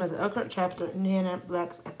put on by the Elkhart Chapter Indiana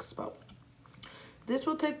Blacks Expo. This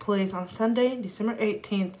will take place on Sunday, December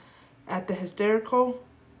 18th at the historical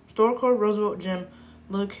Roosevelt Gym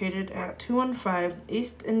located at 215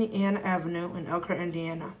 East Indiana Avenue in Elkhart,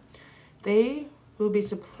 Indiana. They will be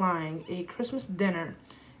supplying a Christmas dinner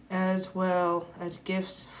as well as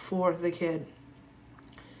gifts for the kid.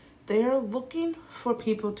 They are looking for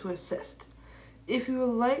people to assist. If you would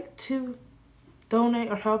like to donate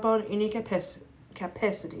or help out in any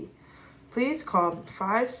capacity, please call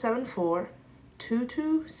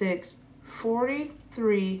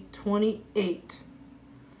 574-226-4328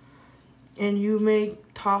 and you may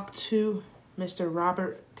talk to Mr.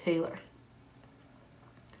 Robert Taylor.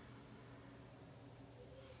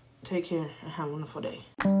 Take care and have a wonderful day.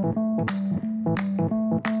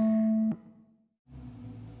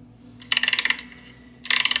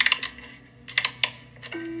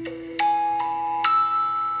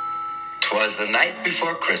 'Twas the night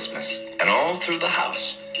before Christmas, and all through the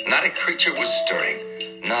house, not a creature was stirring,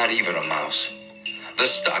 not even a mouse. The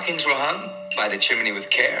stockings were hung by the chimney with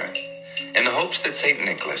care, in the hopes that St.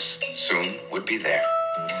 Nicholas soon would be there.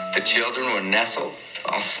 The children were nestled,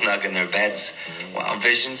 all snug in their beds, while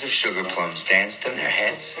visions of sugar plums danced in their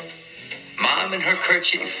heads. Mom in her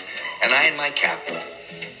kerchief, and I in my cap,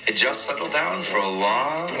 had just settled down for a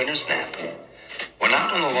long winter's nap. When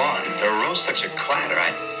out on the lawn there arose such a clatter,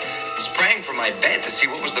 I sprang from my bed to see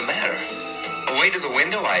what was the matter. Away to the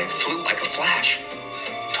window I flew like a flash,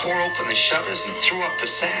 tore open the shutters and threw up the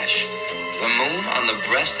sash. The moon on the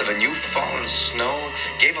breast of a new fallen snow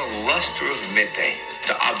gave a luster of midday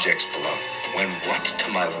to objects below, when what to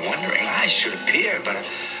my wondering eyes should appear but a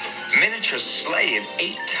miniature sleigh and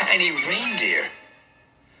 8 tiny reindeer,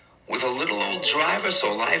 with a little old driver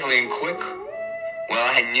so lively and quick. Well,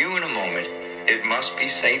 I knew in a moment it must be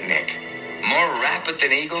St. Nick. More rapid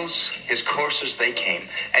than eagles, his coursers they came,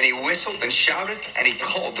 and he whistled and shouted, and he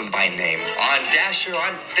called them by name. On Dasher,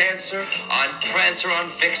 on Dancer, on Prancer, on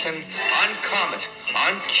Vixen, on Comet,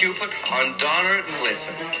 on Cupid, on Donner and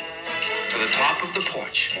Blitzen. To the top of the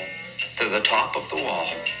porch, to the top of the wall.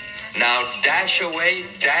 Now dash away,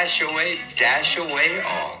 dash away, dash away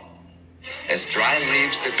all. As dry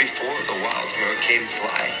leaves that before the wild hurricane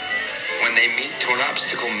fly, when they meet to an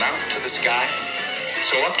obstacle mount to the sky.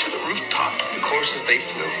 So up to the rooftop the coursers they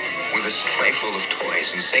flew, with a sleigh full of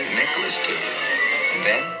toys and St. Nicholas too. And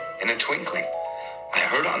then, in a twinkling, I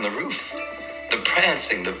heard on the roof the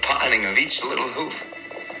prancing, the pawing of each little hoof.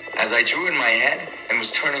 As I drew in my head and was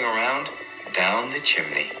turning around, down the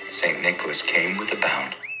chimney St. Nicholas came with a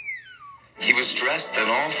bound. He was dressed in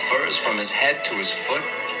all furs from his head to his foot,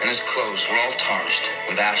 and his clothes were all tarnished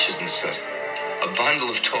with ashes and soot. A bundle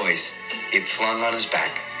of toys he had flung on his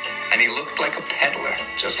back, and he looked like a peddler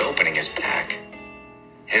just opening his pack.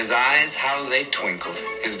 His eyes, how they twinkled,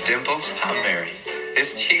 his dimples, how merry.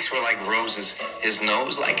 His cheeks were like roses, his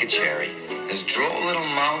nose like a cherry. His droll little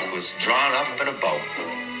mouth was drawn up in a bow,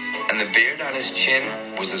 and the beard on his chin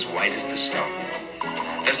was as white as the snow.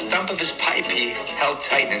 The stump of his pipe he held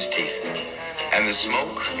tight in his teeth, and the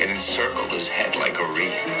smoke, it encircled his head like a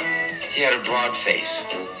wreath. He had a broad face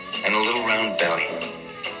and a little round belly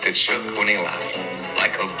that shook when he laughed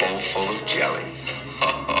like a bowl full of jelly.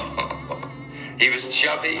 He was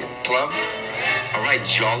chubby and plump, a right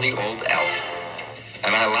jolly old elf,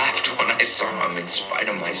 and I laughed when I saw him in spite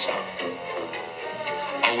of myself.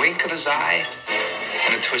 A wink of his eye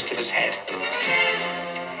and a twist of his head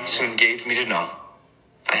soon gave me to know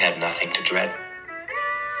I had nothing to dread.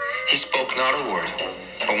 He spoke not a word,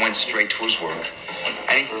 but went straight to his work.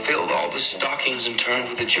 And he filled all the stockings and turned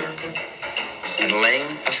with a jerk. And laying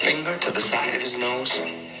a finger to the side of his nose,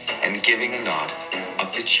 and giving a nod,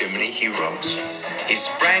 up the chimney he rose. He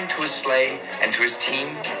sprang to his sleigh, and to his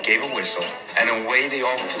team gave a whistle, and away they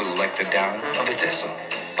all flew like the down of a thistle.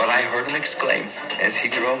 But I heard him exclaim, as he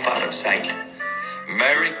drove out of sight,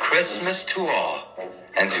 Merry Christmas to all,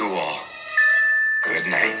 and to all, good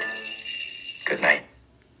night. Good night.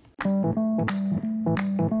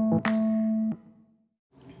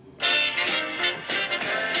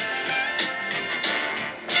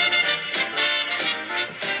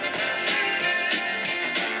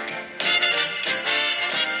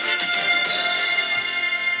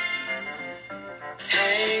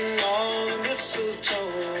 Hang on the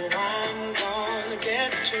mistletoe, I'm gonna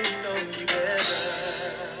get to know you better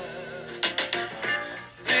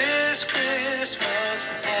this Christmas.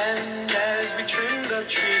 And as we trim the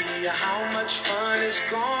tree, how much fun it's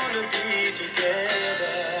gonna be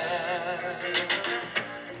together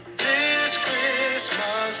this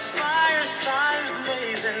Christmas. Firesides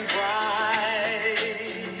blazing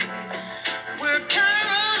bright, we're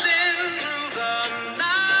caroling through the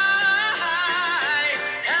night,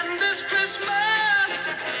 and this Christmas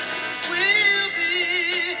will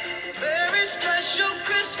be a very special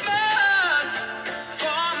Christmas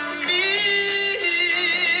for me.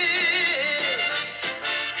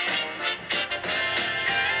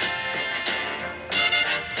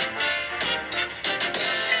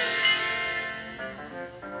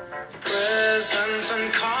 Presents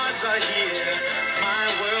and cards are here, my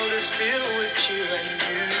world is filled with cheer and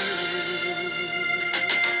you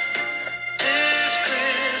this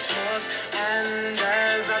Christmas. And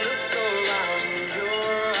as I look around,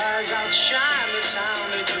 your eyes outshine the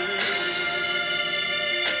town they do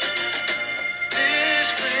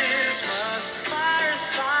this Christmas.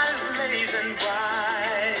 Firesides blazing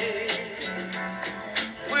bright,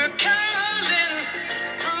 we're caroling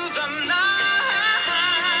through the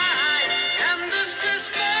night, and this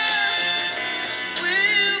Christmas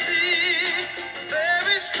will be a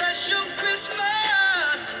very special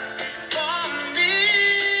Christmas for me.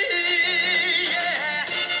 Yeah.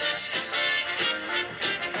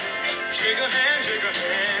 Shake a hand now.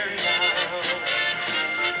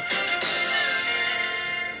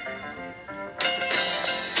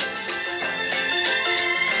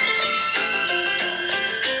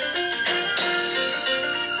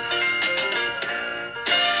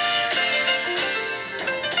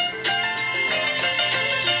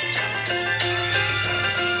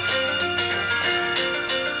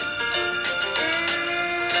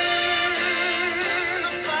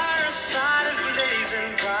 The fireside is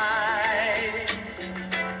blazing bright,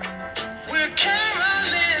 we're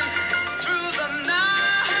caroling through the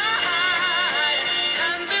night,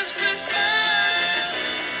 and this Christmas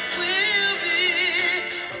will be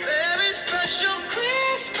a very special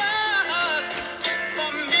Christmas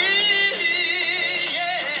for me.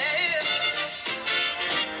 Yeah.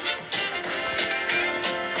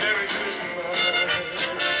 Merry Christmas.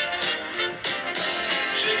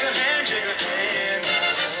 Shake a hand now.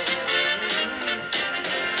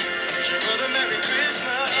 Wish you a Merry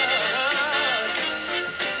Christmas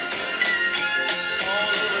all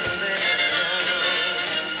over the land.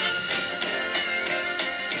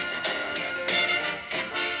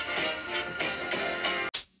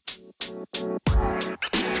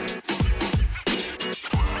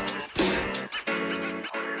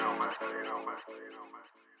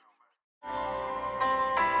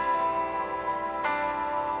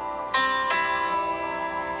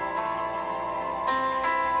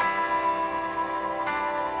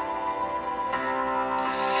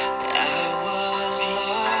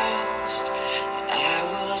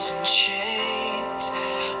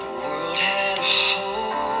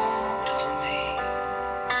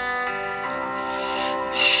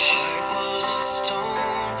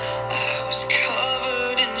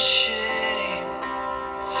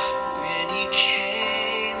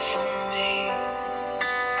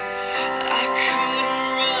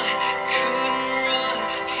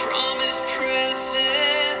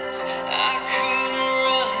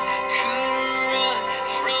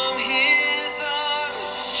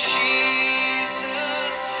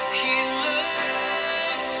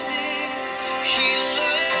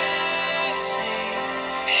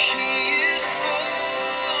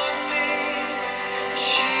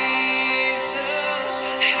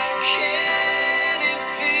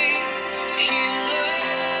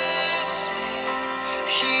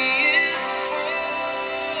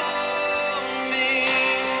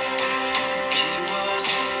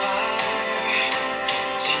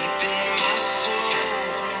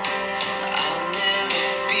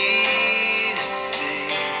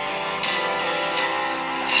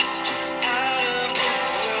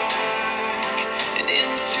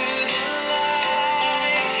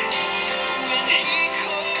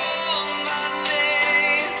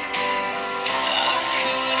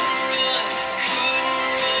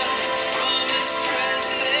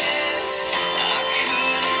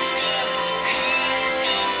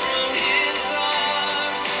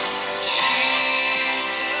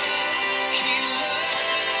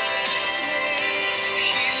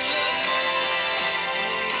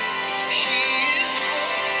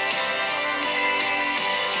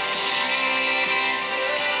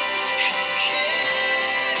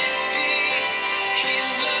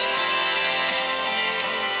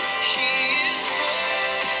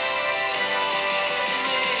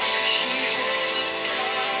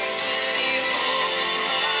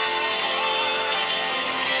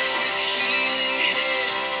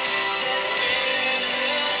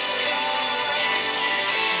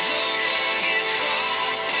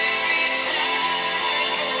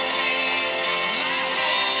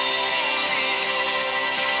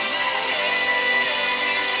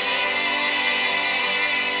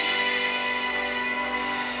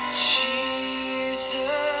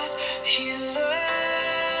 He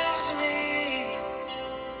loves me.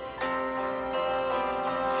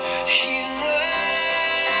 He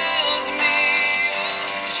loves me.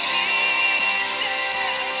 Jesus,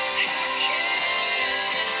 how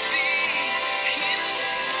can it be? He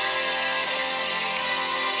loves me.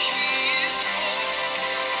 He is for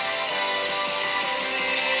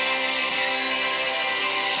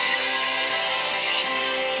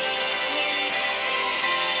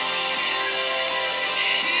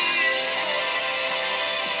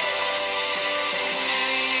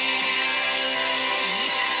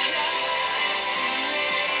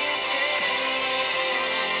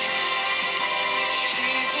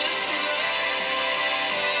Jesus loves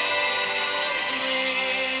me.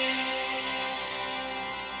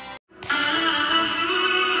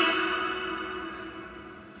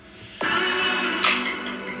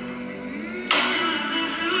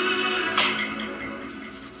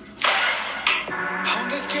 Aún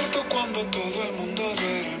despierto cuando todo el mundo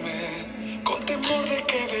duerme, con temor de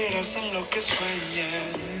que verás en lo que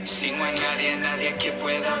sueñe. Si no hay nadie, nadie que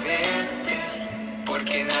pueda verte,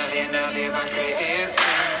 porque nadie va a creerte.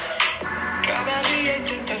 Cada día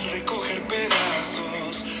intentas recoger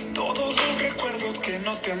pedazos, todos los recuerdos que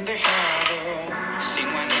no te han dejado. Si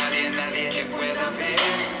no hay nadie que pueda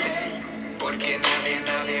verte, porque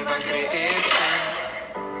nadie va a creerte.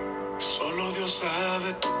 Solo Dios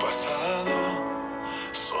sabe tu pasado.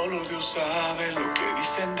 Solo Dios sabe lo que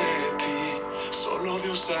dicen de ti. Solo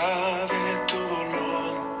Dios sabe tu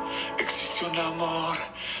dolor. Existe un amor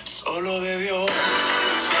solo de Dios.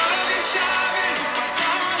 Solo Dios sabe tu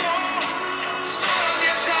pasado. Solo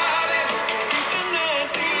Dios sabe lo que dicen de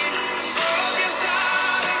ti. Solo Dios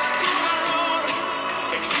sabe tu valor.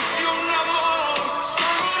 Existe un amor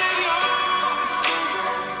solo de Dios.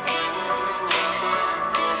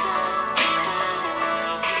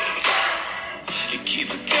 You keep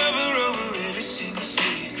a cover over every single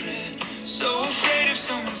secret. So afraid if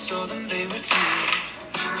someone saw them they would leave.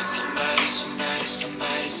 But somebody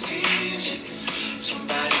sees you.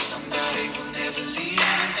 Somebody will never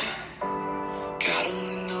leave you. God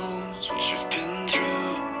only knows what you've been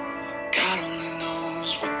through. God only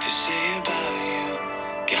knows what they say about you.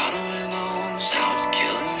 God only knows how it's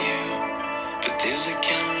killing you. But there's a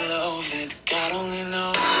kind of love that God only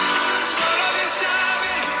knows. Solo Dios sabe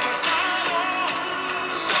tu pasado.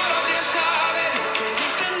 Solo Dios sabe lo que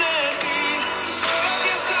dicen de ti. Solo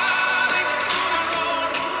Dios sabe tu valor.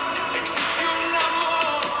 Existe un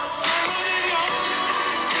amor solo de Dios.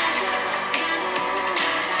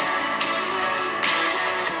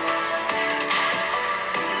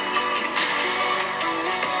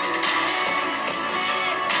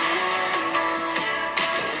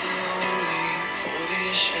 For the lonely, for the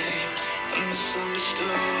ashamed, the misunderstood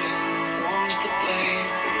and the ones to blame.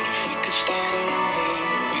 What if we could start over?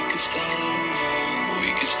 We could start over.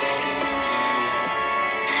 We could start over.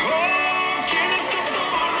 Oh, quien está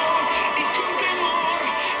solo y con temor,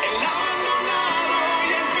 el abandonado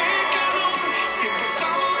y el pecador. Si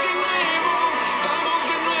empezamos de nuevo, vamos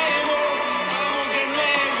de nuevo, vamos de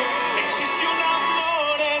nuevo. Existe un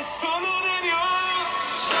amor, es solo de Dios.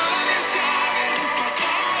 Solo Dios sabe tu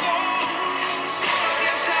pasado. Solo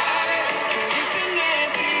Dios sabe lo que dicen de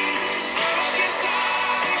ti. Solo Dios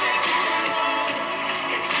sabe de tu dolor.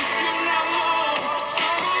 Existe un amor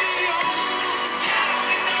solo de Dios. God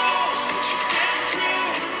only knows what you've been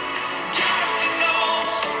through. God only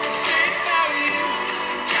knows what they say about you.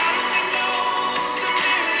 God only knows the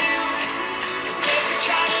real you. 'Cause there's a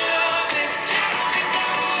kind of love that God only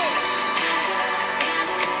knows.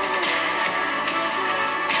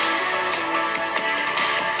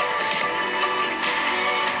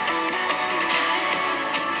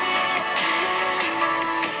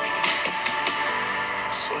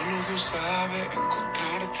 Solo Dios sabe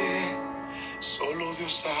encontrarte. Solo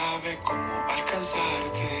Dios sabe cómo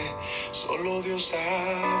alcanzarte. Solo Dios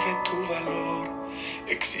sabe tu valor.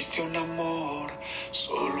 Existe un amor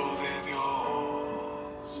solo de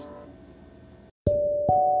Dios.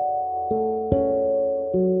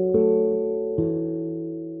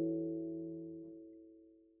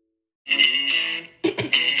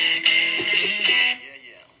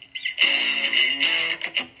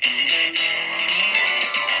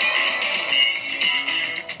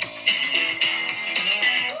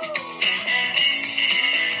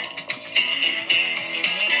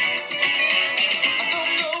 I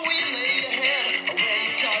don't know where you lay your head or where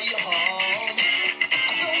you call your heart.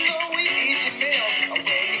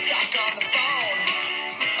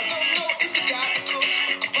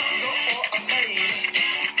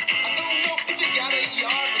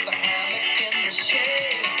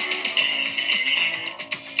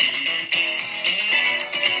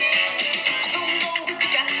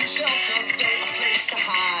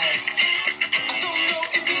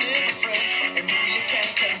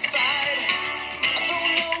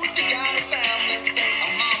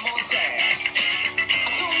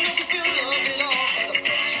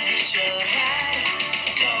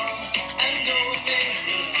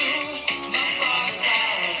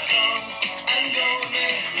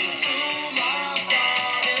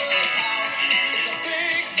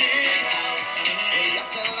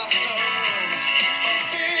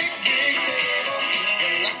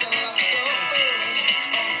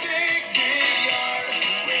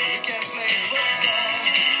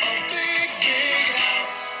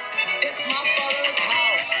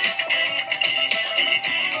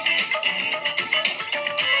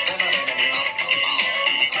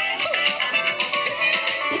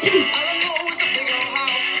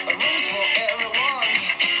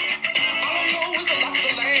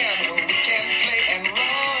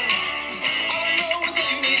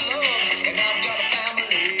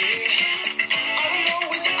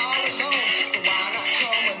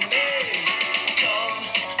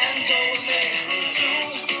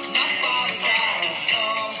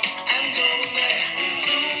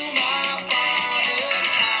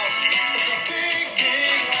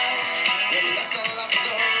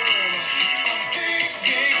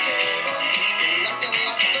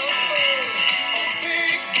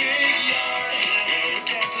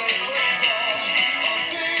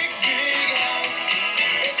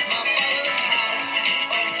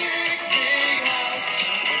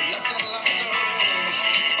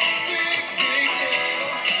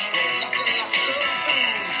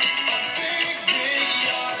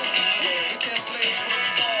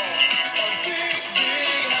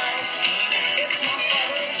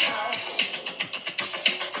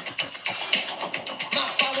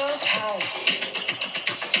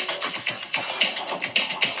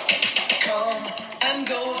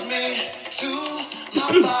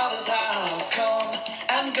 my Father's house. Come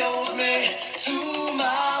and go with me to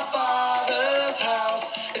my Father's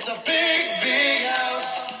house. It's a big, big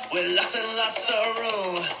house with lots and lots of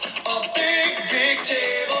room. A big, big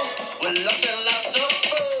table with lots and lots of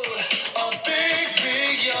food. A big,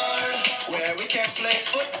 big yard where we can play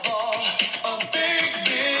football. A big,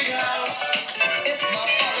 big house. It's my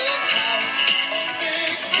Father's house. A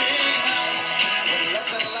big, big house with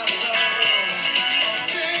lots and lots of room. A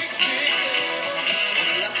big, big table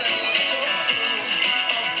with lots and lots of food.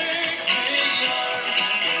 A big, big yard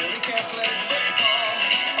where we can play football.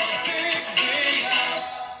 A big, big house.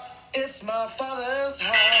 It's my Father's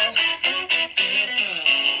house.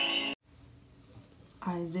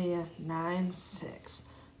 Isaiah 9:6.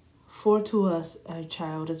 For to us a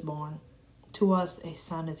child is born, to us a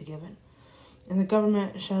son is given, and the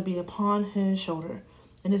government shall be upon his shoulder,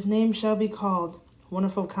 and his name shall be called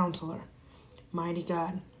Wonderful Counselor, Mighty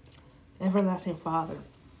God, Everlasting Father,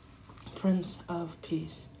 Prince of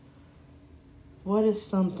Peace. What is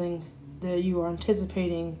something that you are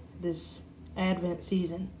anticipating this Advent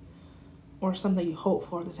season, or something you hope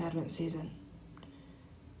for this Advent season?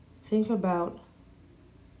 Think about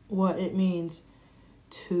what it means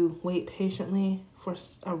to wait patiently for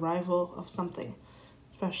arrival of something,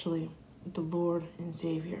 especially the Lord and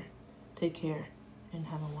Savior. Take care and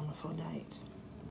have a wonderful night.